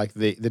and how like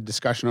the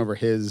discussion over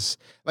his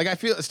I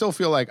still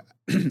feel like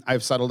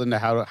I've settled into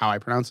how I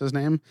pronounce his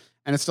name,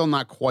 and it's still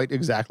not quite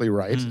exactly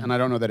right, and I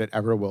don't know that it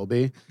ever will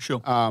be. Sure.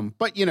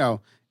 But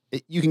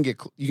you can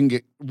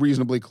get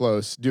reasonably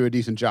close, do a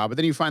decent job, but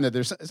then you find that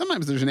there's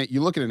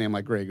you look at a name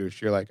like Greguš,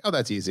 you're like, oh,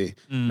 that's easy.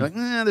 You're like,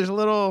 there's a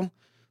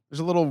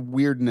little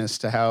weirdness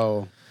to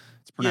how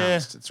it's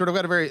pronounced. It's sort of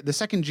got the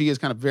second G is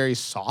kind of very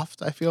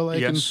soft, I feel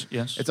like. Yes.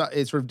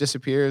 It sort of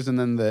disappears, and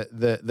then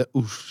the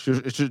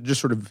oosh, it should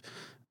just sort of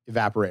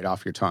evaporate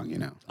off your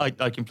tongue,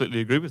 I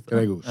completely agree with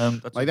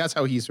that. That's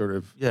how he sort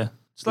of. Yeah.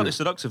 Slightly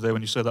seductive there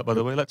when you say that, by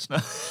the way. Let's know.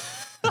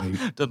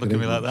 Don't look at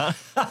me like that.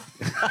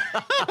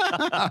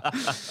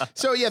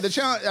 So yeah, the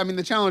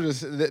challenge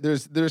is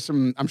there's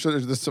some. I'm sure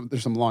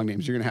there's some long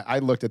names you're gonna have. I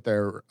looked at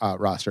their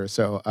roster,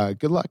 so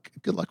good luck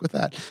with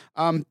that.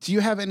 Do you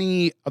have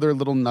any other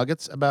little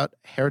nuggets about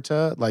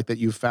Hertha that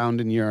you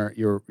found in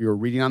your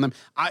reading on them?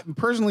 I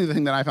personally, the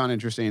thing that I found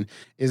interesting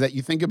is that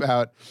you think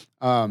about.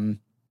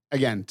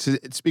 Again, to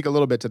speak a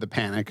little bit to the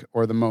panic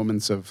or the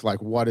moments of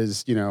what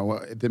is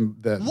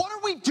the what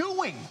are we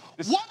doing?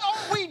 What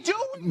are we doing?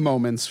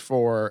 Moments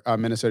for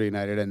Minnesota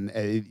United, and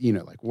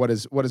what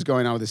is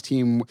going on with this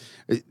team?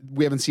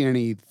 We haven't seen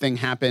anything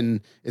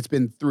happen. It's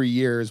been 3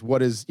 years.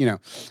 What is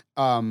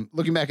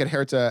looking back at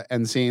Hertha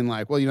and seeing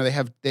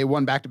they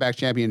won back-to-back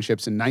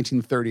championships in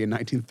 1930 and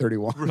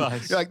 1931.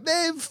 Right. You're like,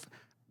 they've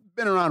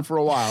been around for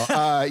a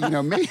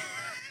while. Maybe.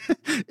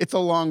 It's a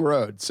long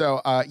road.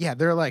 So,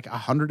 they're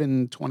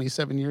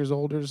 127 years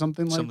old or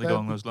something like that. Something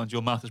along those lines.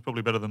 Your math is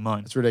probably better than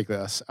mine. It's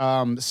ridiculous.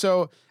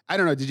 So, I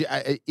don't know. Did you,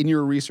 in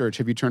your research,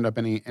 have you turned up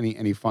any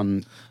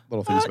fun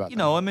little things about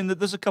that?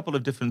 There's a couple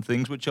of different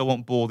things, which I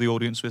won't bore the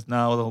audience with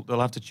now. They'll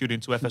have to tune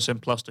into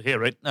FSM Plus to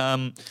hear it.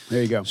 There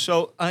you go.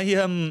 So,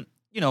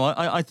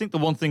 I think the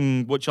one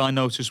thing which I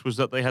noticed was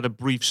that they had a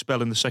brief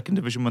spell in the second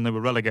division when they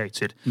were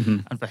relegated.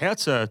 And for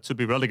Hertha to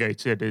be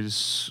relegated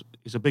is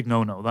a big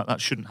no-no. That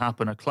shouldn't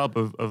happen. A club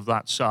of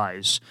that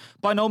size.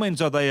 By no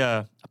means are they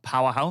a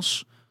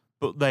powerhouse,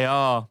 but they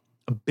are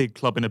a big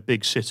club in a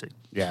big city.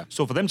 Yeah.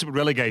 So for them to be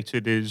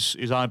relegated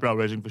is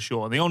eyebrow-raising for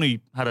sure. And they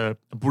only had a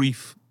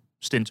brief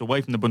stint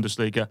away from the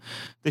Bundesliga.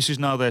 This is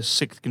now their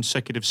 6th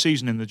consecutive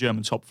season in the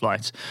German top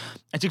flight.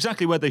 It's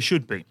exactly where they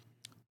should be.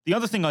 The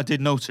other thing I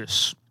did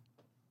notice,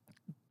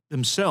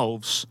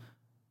 themselves,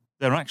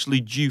 they're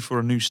actually due for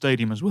a new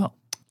stadium as well.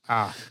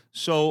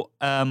 So,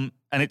 and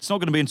it's not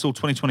going to be until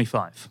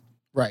 2025.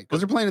 Right,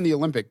 because they're playing in the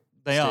Olympic.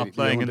 They are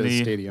playing in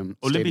the stadium.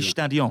 Olympic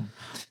Stadion.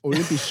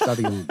 Olympic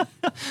Stadion.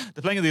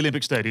 They're playing in the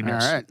Olympic Stadium,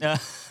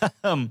 yes.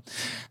 All right.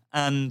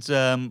 And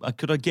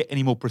could I get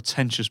any more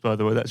pretentious, by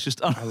the way? That's just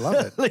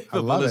unbelievable, I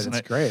love it. isn't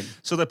It's great.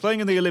 So they're playing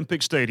in the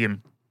Olympic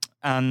Stadium.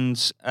 And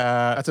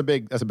that's a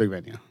big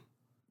venue.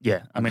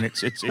 Yeah, I mean,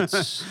 it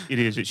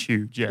is. It's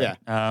huge, yeah.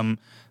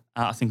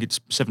 I think it's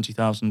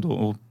 70,000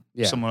 or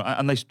somewhere.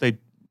 And they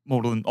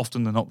more than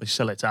often than not, they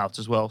sell it out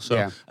as well.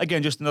 So,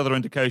 again, just another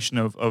indication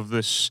of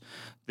this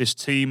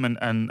team.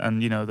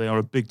 And they are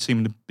a big team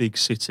in a big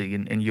city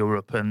in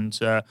Europe. And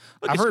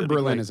I've heard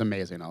Berlin is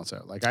amazing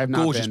also. Like, I've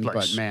not Gorgeous been,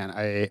 place. but,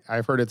 man,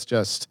 I've heard it's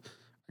just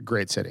a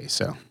great city.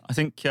 So I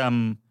think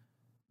they're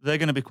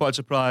going to be quite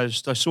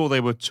surprised. I saw they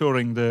were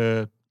touring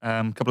the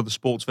couple of the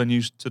sports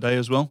venues today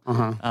as well.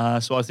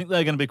 So I think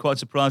they're going to be quite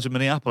surprised with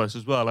Minneapolis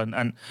as well.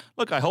 And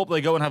look, I hope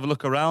they go and have a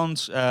look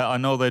around. I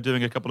know they're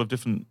doing a couple of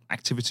different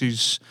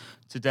activities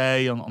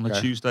today on the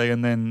Tuesday,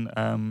 and then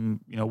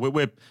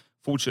we're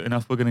fortunate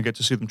enough we're going to get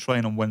to see them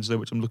train on Wednesday,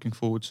 which I'm looking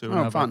forward to.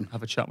 And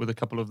have a chat with a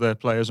couple of their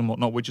players and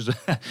whatnot, which is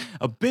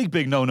a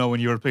big no-no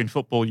in European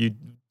football. You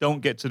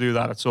don't get to do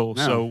that at all.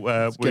 No, so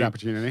it's a good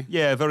opportunity.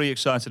 Yeah, very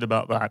excited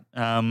about that.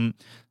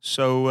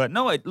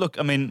 Look,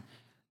 I mean,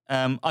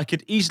 I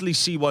could easily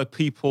see why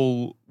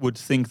people would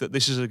think that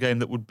this is a game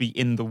that would be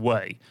in the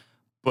way.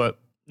 But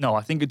no,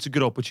 I think it's a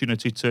good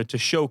opportunity to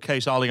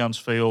showcase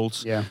Allianz Field,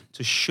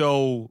 to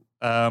show,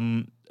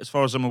 as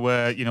far as I'm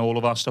aware, all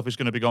of our stuff is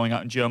going to be going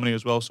out in Germany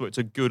as well. So it's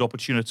a good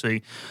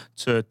opportunity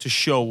to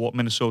show what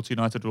Minnesota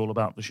United are all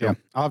about, the show. Yeah,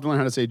 I'll have to learn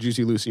how to say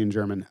Juicy Lucy in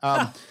German.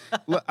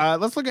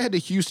 Let's look ahead to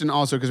Houston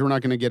also, because we're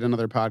not going to get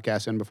another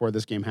podcast in before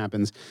this game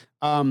happens.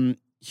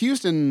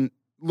 Houston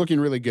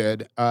looking really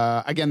good.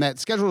 Again, that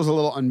schedule is a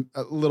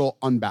little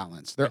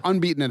unbalanced. They're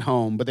unbeaten at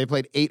home, but they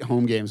played 8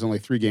 home games, only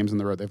 3 games on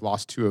the road. They've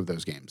lost 2 of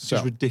those games. So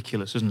it's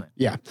ridiculous, isn't it?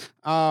 Yeah.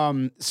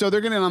 So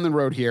they're getting on the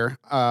road here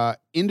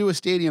into a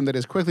stadium that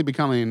is quickly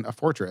becoming a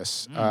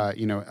fortress.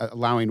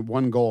 Allowing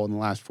 1 goal in the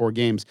last 4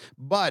 games.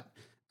 But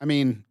I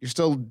mean, you're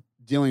still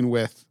dealing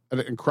with an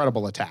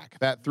incredible attack.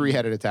 That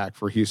 3-headed attack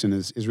for Houston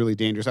is really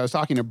dangerous. I was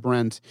talking to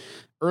Brent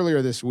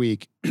earlier this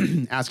week,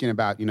 asking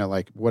about,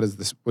 what is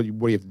this? What do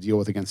you have to deal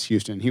with against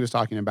Houston? He was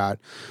talking about,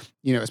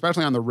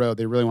 especially on the road,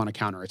 they really want to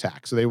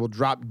counterattack. So they will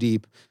drop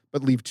deep,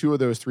 but leave 2 of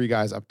those 3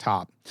 guys up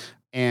top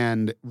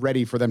and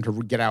ready for them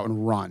to get out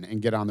and run and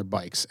get on their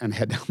bikes and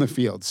head down the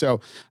field.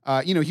 So,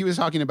 he was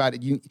talking about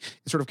it.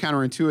 It's sort of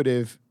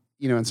counterintuitive.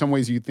 In some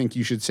ways you think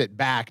you should sit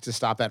back to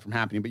stop that from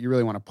happening, but you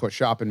really want to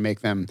push up and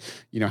make them,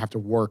 have to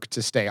work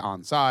to stay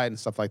onside and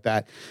stuff like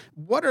that.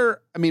 What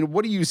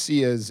do you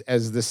see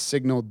as the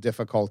signal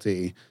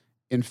difficulty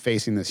in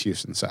facing this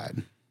Houston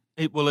side?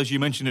 Well, as you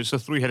mentioned, it's a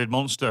 3-headed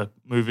monster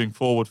moving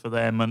forward for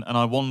them. And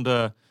I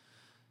wonder,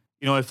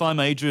 if I'm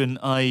Adrian,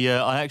 I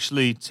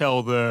actually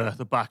tell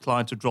the back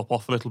line to drop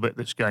off a little bit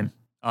this game.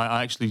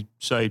 I actually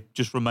say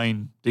just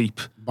remain deep.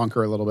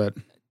 Bunker a little bit.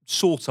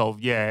 Sort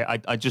of, yeah.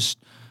 I just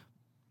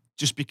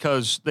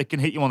because they can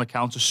hit you on the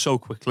counter so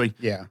quickly.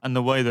 Yeah. And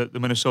the way that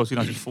the Minnesota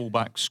United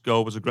fullbacks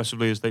go as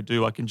aggressively as they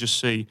do, I can just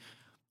see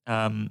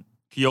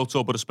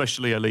Kyoto, but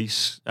especially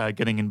Elise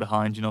getting in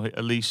behind.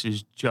 Elise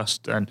is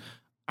just an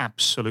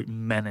absolute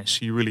menace.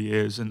 He really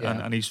is.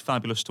 And he's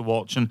fabulous to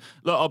watch. And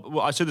look,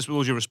 I say this with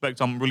all due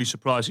respect, I'm really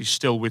surprised he's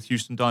still with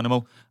Houston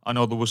Dynamo. I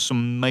know there was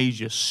some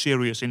major,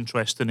 serious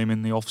interest in him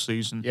in the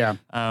off-season. Yeah.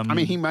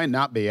 He might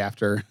not be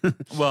after in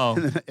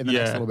the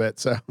next little bit.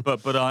 So,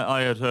 But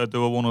I had heard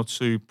there were 1 or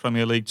 2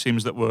 Premier League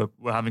teams that were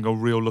having a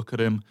real look at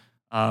him.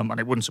 And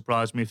it wouldn't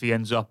surprise me if he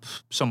ends up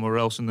somewhere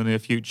else in the near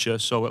future.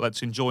 So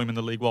let's enjoy him in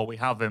the league while we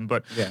have him.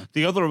 But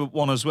the other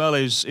one as well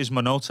is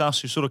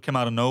Manotas, who sort of came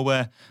out of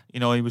nowhere. He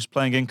was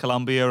playing in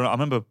Colombia. I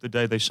remember the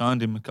day they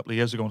signed him a couple of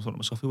years ago, and I thought to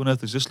myself, who on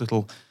earth is this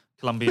little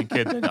Colombian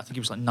kid? I think he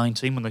was like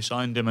 19 when they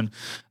signed him.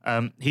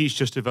 And he's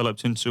just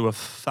developed into a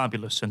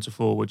fabulous centre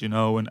forward,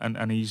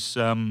 and he's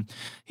going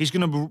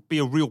to be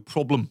a real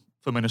problem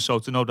for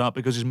Minnesota, no doubt,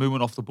 because his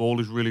movement off the ball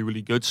is really,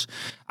 really good.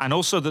 And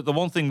also the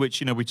one thing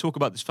which, we talk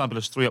about this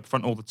fabulous 3 up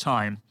front all the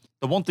time,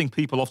 the one thing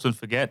people often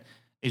forget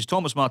is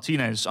Thomas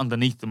Martinez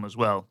underneath them as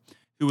well,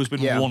 who has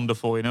been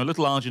wonderful, a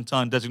little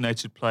Argentine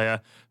designated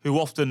player who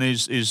often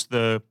is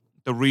the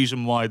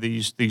reason why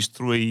these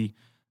 3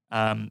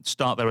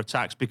 start their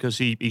attacks, because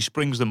he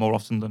springs them more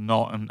often than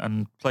not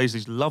and plays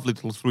these lovely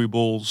little through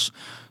balls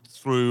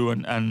through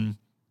and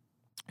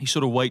he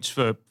sort of waits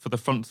for the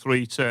front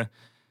three to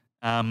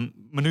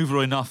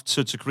maneuver enough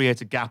to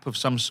create a gap of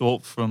some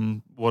sort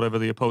from whatever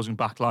the opposing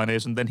backline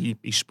is, and then he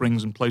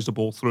springs and plays the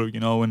ball through,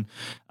 and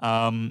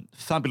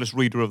fabulous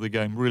reader of the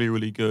game, really,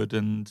 really good.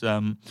 And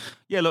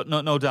look,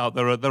 no doubt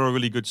they're a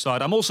really good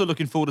side. I'm also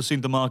looking forward to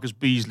seeing DeMarcus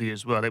Beasley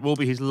as well. It will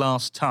be his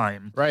last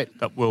time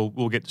that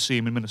we'll get to see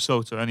him in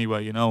Minnesota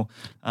anyway,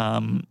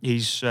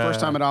 He's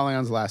first time at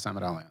Allianz, last time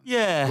at Allianz.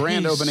 Yeah.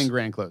 Grand opening,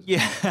 grand closing.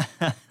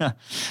 Yeah.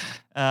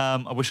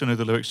 I wish I knew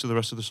the lyrics to the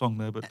rest of the song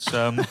there, but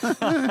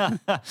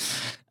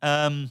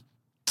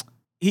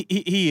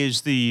he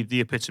is the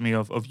epitome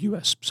of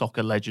US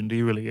soccer legend.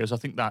 He really is. I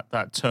think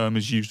that term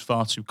is used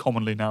far too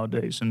commonly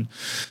nowadays. And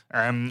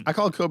I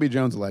call Kobe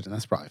Jones a legend.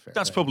 That's probably fair.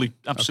 That's probably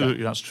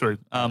absolutely that's true.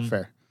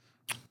 Fair.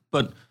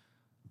 But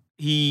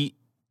he,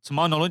 to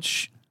my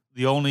knowledge,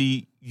 the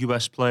only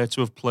US player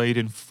to have played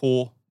in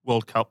 4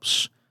 World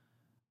Cups,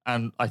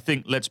 and I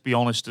think, let's be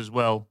honest as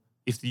well,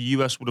 if the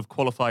US would have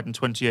qualified in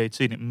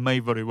 2018, it may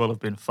very well have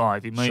been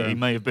 5. He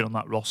may have been on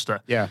that roster.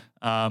 Yeah.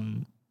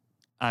 And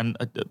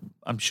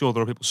I'm sure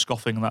there are people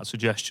scoffing at that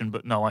suggestion,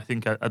 but no, I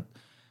think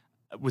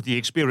with the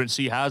experience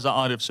he has,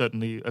 I'd have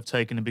certainly have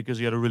taken him because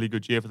he had a really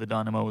good year for the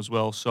Dynamo as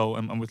well. So,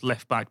 and with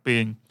left back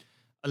being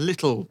a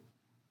little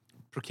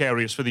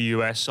precarious for the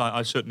US,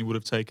 I certainly would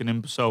have taken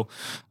him. So,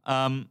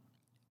 I'm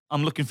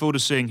looking forward to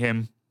seeing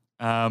him.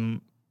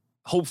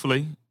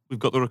 Hopefully. We've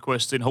got the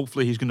request in.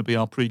 Hopefully he's going to be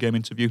our pre-game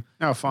interview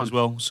as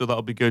well. So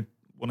that'll be good.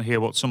 Want to hear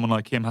what someone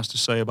like him has to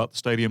say about the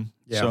stadium.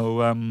 Yeah.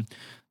 So,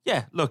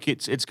 look,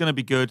 it's going to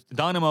be good. The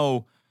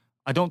Dynamo,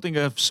 I don't think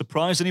have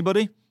surprised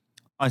anybody.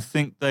 I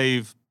think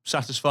they've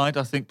satisfied.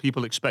 I think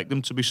people expect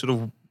them to be sort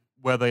of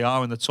where they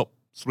are in the top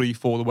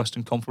 3-4 of the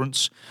Western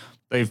Conference.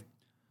 They've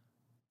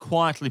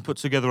quietly put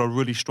together a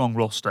really strong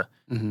roster.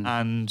 Mm-hmm.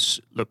 And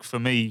look, for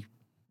me,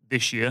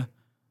 this year,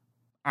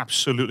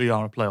 absolutely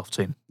are a playoff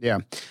team. Yeah.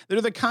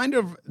 They're the kind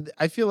of,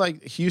 I feel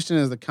like Houston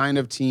is the kind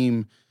of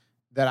team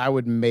that I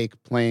would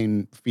make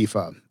playing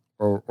FIFA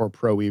or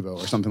Pro Evo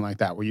or something like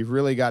that, where you've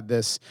really got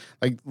this,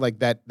 like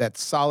that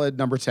solid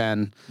number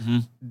 10,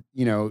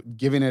 mm-hmm.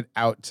 Giving it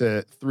out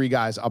to 3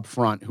 guys up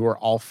front who are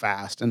all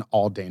fast and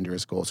all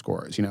dangerous goal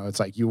scorers. It's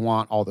like you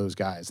want all those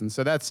guys. And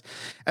so that's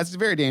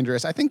very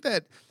dangerous. I think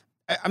that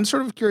I'm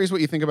sort of curious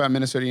what you think about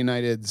Minnesota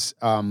United's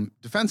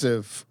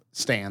defensive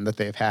stand that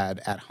they've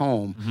had at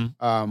home.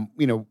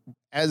 Mm-hmm.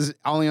 As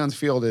Allianz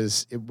Field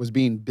it was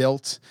being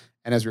built,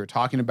 and as we were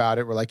talking about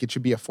it, we're like, it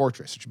should be a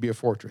fortress. It should be a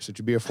fortress. It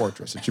should be a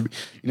fortress. It should be,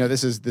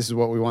 this is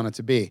what we want it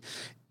to be.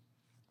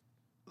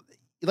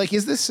 Like,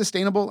 is this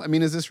sustainable? I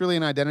mean, is this really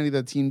an identity of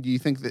the team? Do you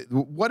think that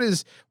what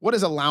is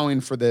allowing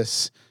for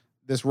this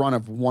run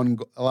of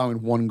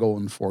allowing 1 goal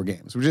in 4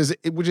 games, which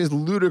is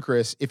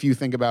ludicrous if you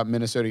think about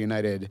Minnesota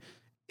United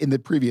in the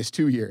previous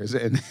 2 years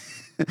in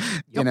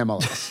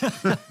MLS.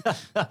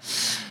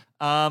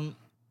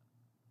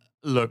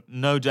 Look,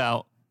 no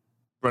doubt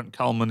Brent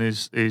Kallman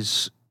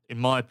is, in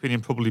my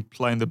opinion, probably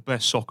playing the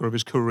best soccer of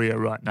his career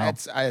right now.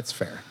 That's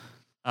fair.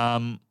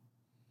 Having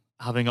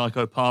Ike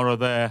Opara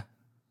there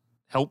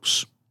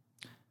helps.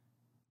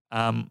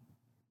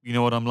 You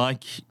know what I'm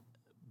like?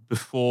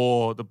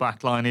 Before the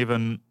backline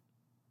even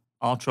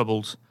are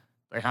troubled,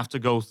 they have to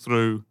go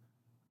through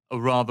a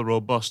rather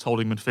robust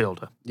holding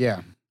midfielder.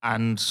 Yeah.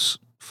 And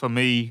for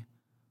me,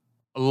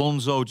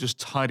 Alonso just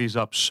tidies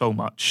up so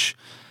much.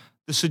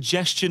 The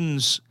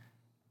suggestions,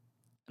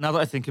 now that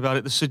I think about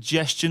it, the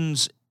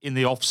suggestions in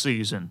the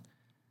off-season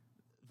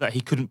that he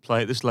couldn't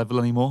play at this level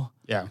anymore.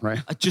 Yeah, right.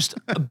 Are just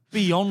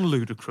beyond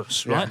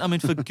ludicrous, right? Yeah. I mean,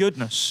 for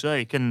goodness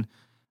sake. And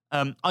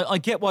I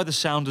get why the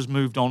sound has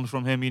moved on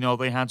from him.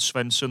 They had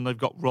Svensson, they've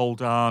got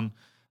Roldan.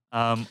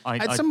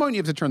 At some point, you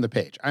have to turn the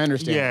page. I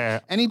understand. Yeah.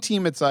 Any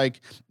team, it's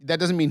like, that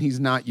doesn't mean he's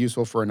not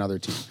useful for another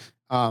team.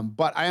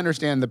 But I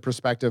understand the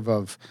perspective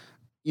of,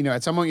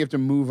 at some point you have to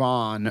move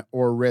on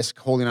or risk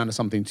holding on to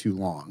something too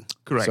long.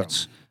 Correct.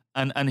 So.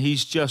 And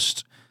he's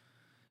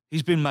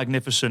been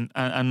magnificent.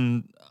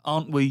 And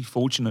aren't we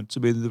fortunate to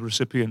be the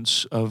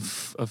recipients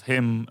of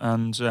him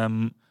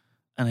and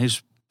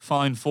his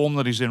fine form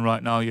that he's in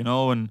right now,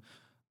 And,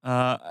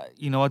 I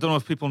don't know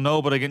if people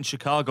know, but against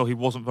Chicago, he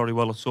wasn't very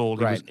well at all.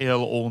 He was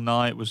ill all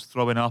night, was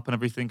throwing up and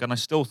everything. And I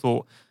still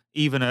thought,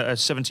 even a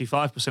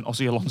 75%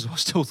 Ozzy Alonso, I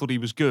still thought he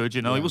was good.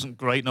 He wasn't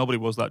great. Nobody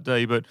was that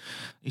day, but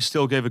he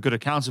still gave a good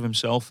account of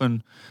himself.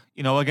 And,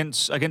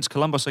 against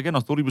Columbus, again,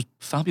 I thought he was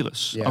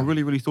fabulous. Yeah. I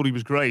really, really thought he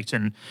was great.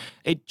 And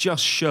it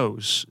just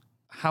shows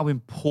how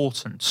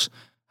important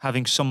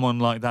having someone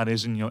like that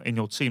is in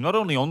your team, not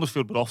only on the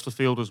field, but off the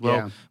field as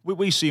well. Yeah.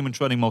 We see him in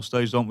training most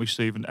days, don't we,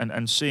 Steve?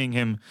 And seeing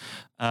him,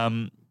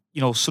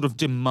 sort of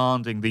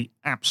demanding the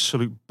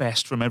absolute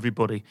best from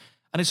everybody.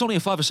 And it's only a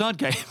 5-a-side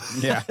game.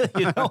 Yeah.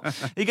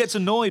 He gets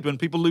annoyed when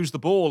people lose the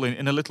ball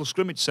in a little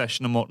scrimmage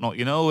session and whatnot,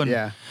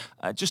 And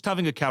just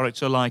having a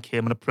character like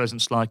him and a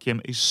presence like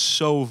him is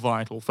so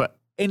vital for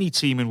any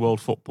team in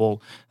world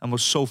football. And we're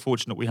so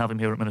fortunate we have him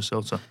here at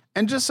Minnesota.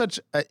 And just such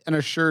an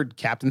assured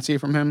captaincy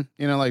from him,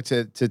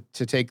 to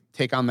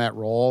take on that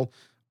role.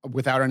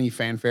 without any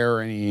fanfare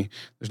or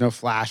there's no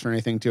flash or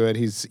anything to it.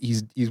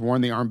 He's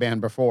worn the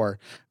armband before.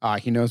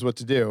 He knows what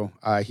to do.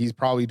 He's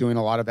probably doing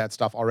a lot of that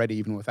stuff already,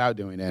 even without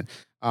doing it.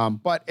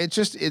 But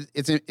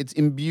it's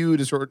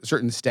imbued a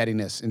certain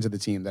steadiness into the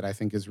team that I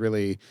think has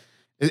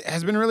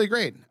been really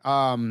great.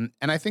 And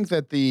I think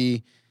that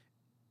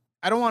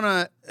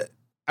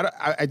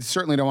I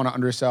certainly don't want to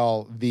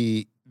undersell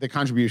the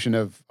contribution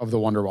of the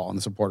Wonderwall and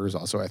the supporters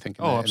also, I think.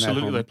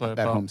 Absolutely. They play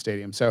that home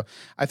stadium. So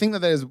I think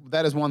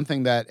that is one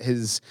thing that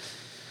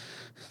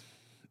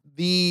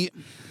the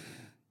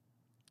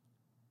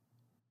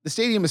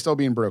stadium is still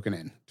being broken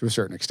in to a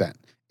certain extent.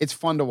 It's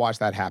fun to watch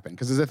that happen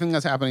because there's a thing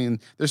that's happening.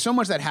 There's so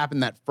much that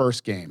happened that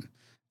first game.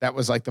 That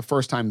was like the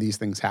first time these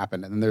things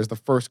happened. And then there's the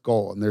first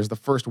goal and there's the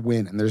first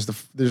win and there's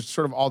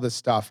sort of all this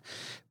stuff.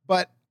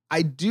 But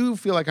I do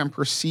feel like I'm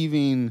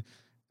perceiving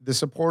the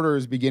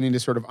supporters beginning to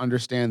sort of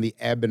understand the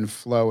ebb and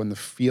flow and the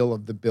feel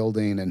of the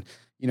building. And,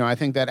 I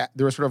think that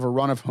there was sort of a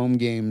run of home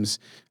games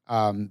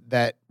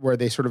where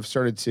they sort of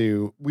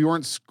we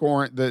weren't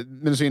scoring, the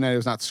Minnesota United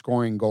was not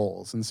scoring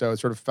goals. And so it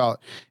sort of got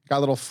a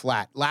little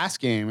flat. Last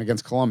game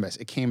against Columbus,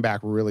 it came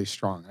back really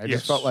strong. I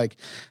just felt like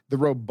the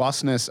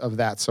robustness of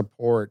that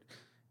support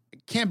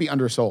can't be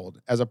undersold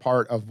as a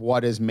part of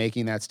what is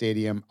making that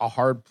stadium a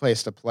hard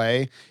place to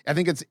play. I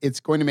think it's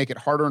going to make it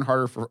harder and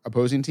harder for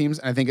opposing teams,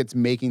 and I think it's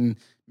making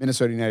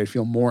Minnesota United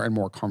feel more and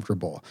more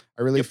comfortable.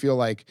 I really feel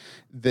like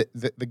the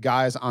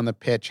guys on the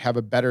pitch have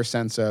a better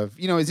sense of,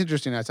 it's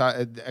interesting. I saw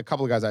a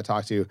couple of guys I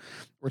talked to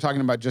were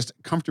talking about just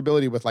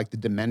comfortability with like the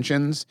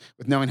dimensions,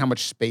 with knowing how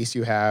much space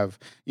you have.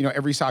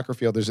 Every soccer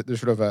field there's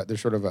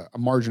sort of a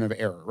margin of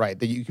error, right?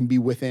 That you can be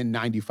within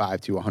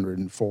 95 to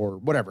 104,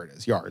 whatever it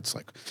is, yards,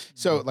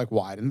 like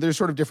wide. And there's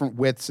sort of different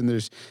widths, and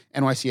there's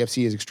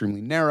NYCFC is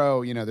extremely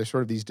narrow. There's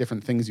sort of these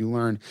different things you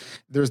learn.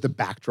 There's the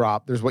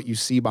backdrop. There's what you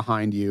see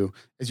behind you.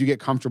 As you get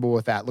comfortable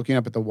with that, looking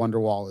up at the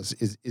Wonderwall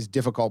is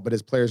difficult, but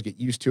as players get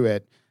used to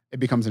it, it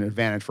becomes an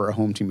advantage for a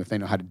home team if they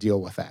know how to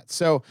deal with that.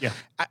 So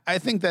I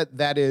think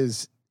that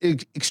is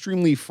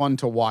extremely fun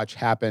to watch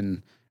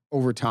happen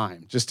over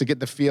time, just to get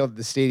the feel that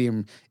the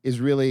stadium is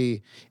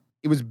really,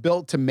 it was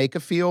built to make a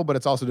feel, but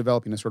it's also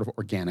developing a sort of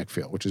organic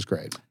feel, which is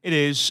great. It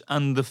is,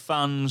 and the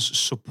fans'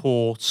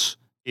 support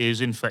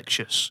is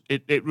infectious.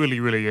 It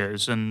really, really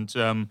is. And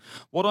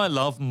what I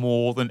love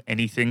more than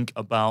anything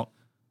about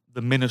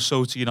the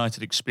Minnesota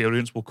United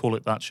experience, we'll call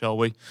it that, shall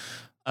we,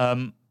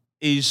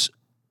 is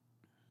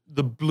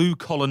the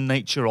blue-collar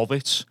nature of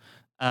it.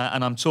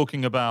 And I'm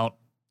talking about,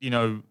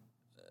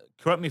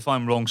 correct me if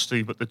I'm wrong,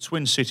 Steve, but the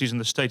Twin Cities and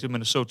the state of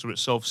Minnesota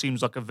itself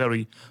seems like a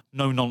very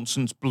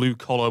no-nonsense,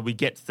 blue-collar, we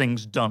get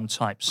things done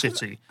type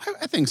city.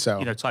 I think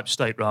so. Type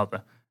state,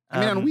 rather.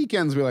 I mean, on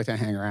weekends, we like to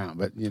hang around,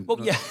 but...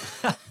 Well, yeah.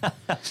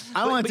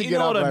 I don't like to get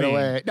up right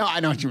away. No, I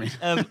know what you mean.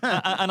 And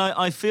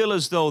I feel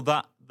as though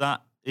that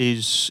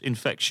is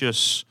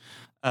infectious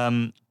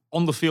on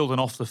the field and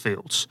off the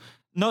fields.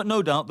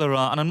 No doubt there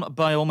are, and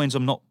by all means,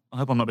 I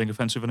hope I'm not being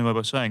offensive anyway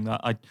by saying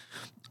that.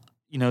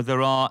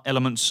 There are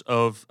elements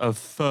of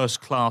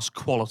first-class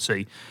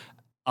quality.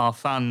 Our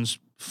fans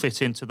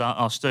fit into that.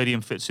 Our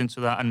stadium fits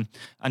into that. And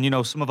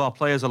some of our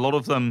players, a lot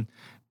of them,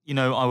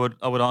 I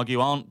would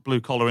argue aren't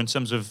blue-collar in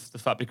terms of the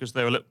fact because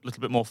they're a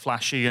little bit more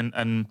flashy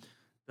and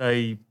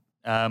they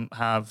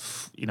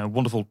have,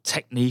 wonderful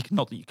technique.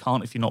 Not that you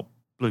can't if you're not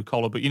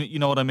blue-collar, but you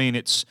know what I mean?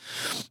 It's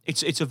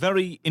a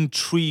very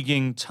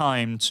intriguing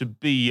time to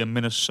be a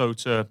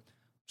Minnesota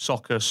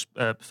soccer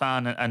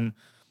fan and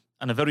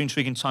a very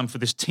intriguing time for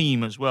this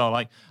team as well.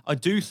 I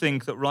do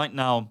think that right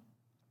now,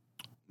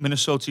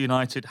 Minnesota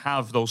United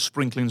have those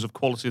sprinklings of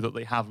quality that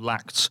they have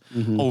lacked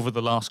over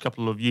the last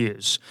couple of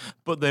years.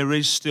 But there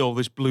is still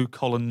this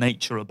blue-collar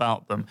nature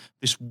about them,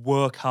 this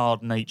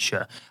work-hard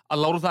nature. A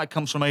lot of that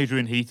comes from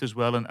Adrian Heath as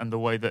well and the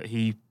way that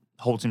he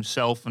holds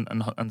himself and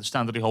the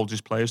standard he holds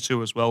his players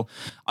to as well.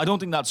 I don't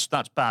think that's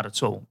bad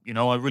at all.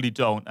 I really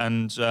don't.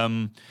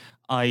 And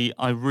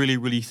I really,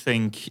 really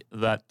think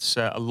that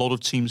a lot of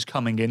teams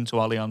coming into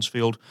Allianz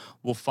Field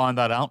will find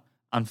that out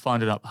and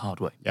find it out the hard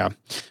way. Yeah.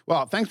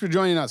 Well, thanks for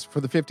joining us for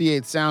the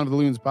 58th Sound of the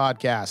Loons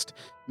podcast.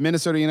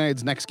 Minnesota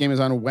United's next game is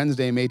on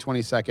Wednesday, May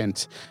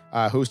 22nd,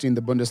 hosting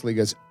the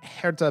Bundesliga's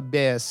Hertha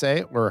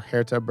BSC, or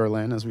Hertha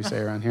Berlin, as we say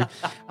around here,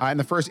 in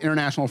the first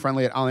international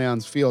friendly at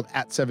Allianz Field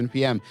at 7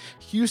 p.m.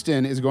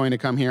 Houston is going to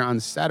come here on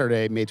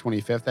Saturday, May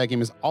 25th. That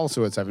game is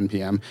also at 7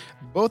 p.m.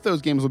 Both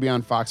those games will be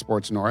on Fox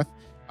Sports North.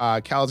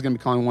 Cal is going to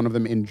be calling one of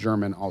them in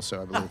German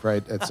also, I believe,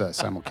 right? It's a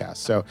simulcast.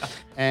 So,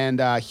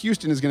 and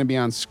Houston is going to be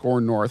on Score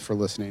North for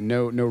listening.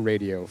 No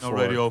radio for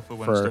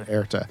Wednesday.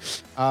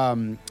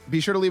 Hertha.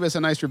 Be sure to leave us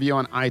a nice review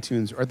on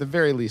iTunes, or at the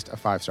very least, a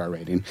 5-star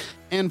rating.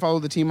 And follow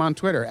the team on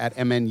Twitter at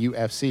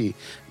MNUFC.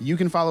 You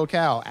can follow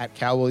Cal at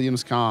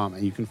CalWilliamsCom,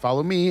 and you can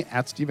follow me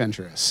at Steve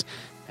Venturous.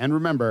 And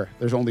remember,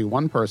 there's only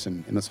one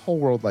person in this whole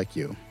world like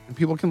you, and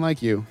people can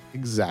like you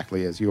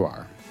exactly as you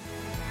are.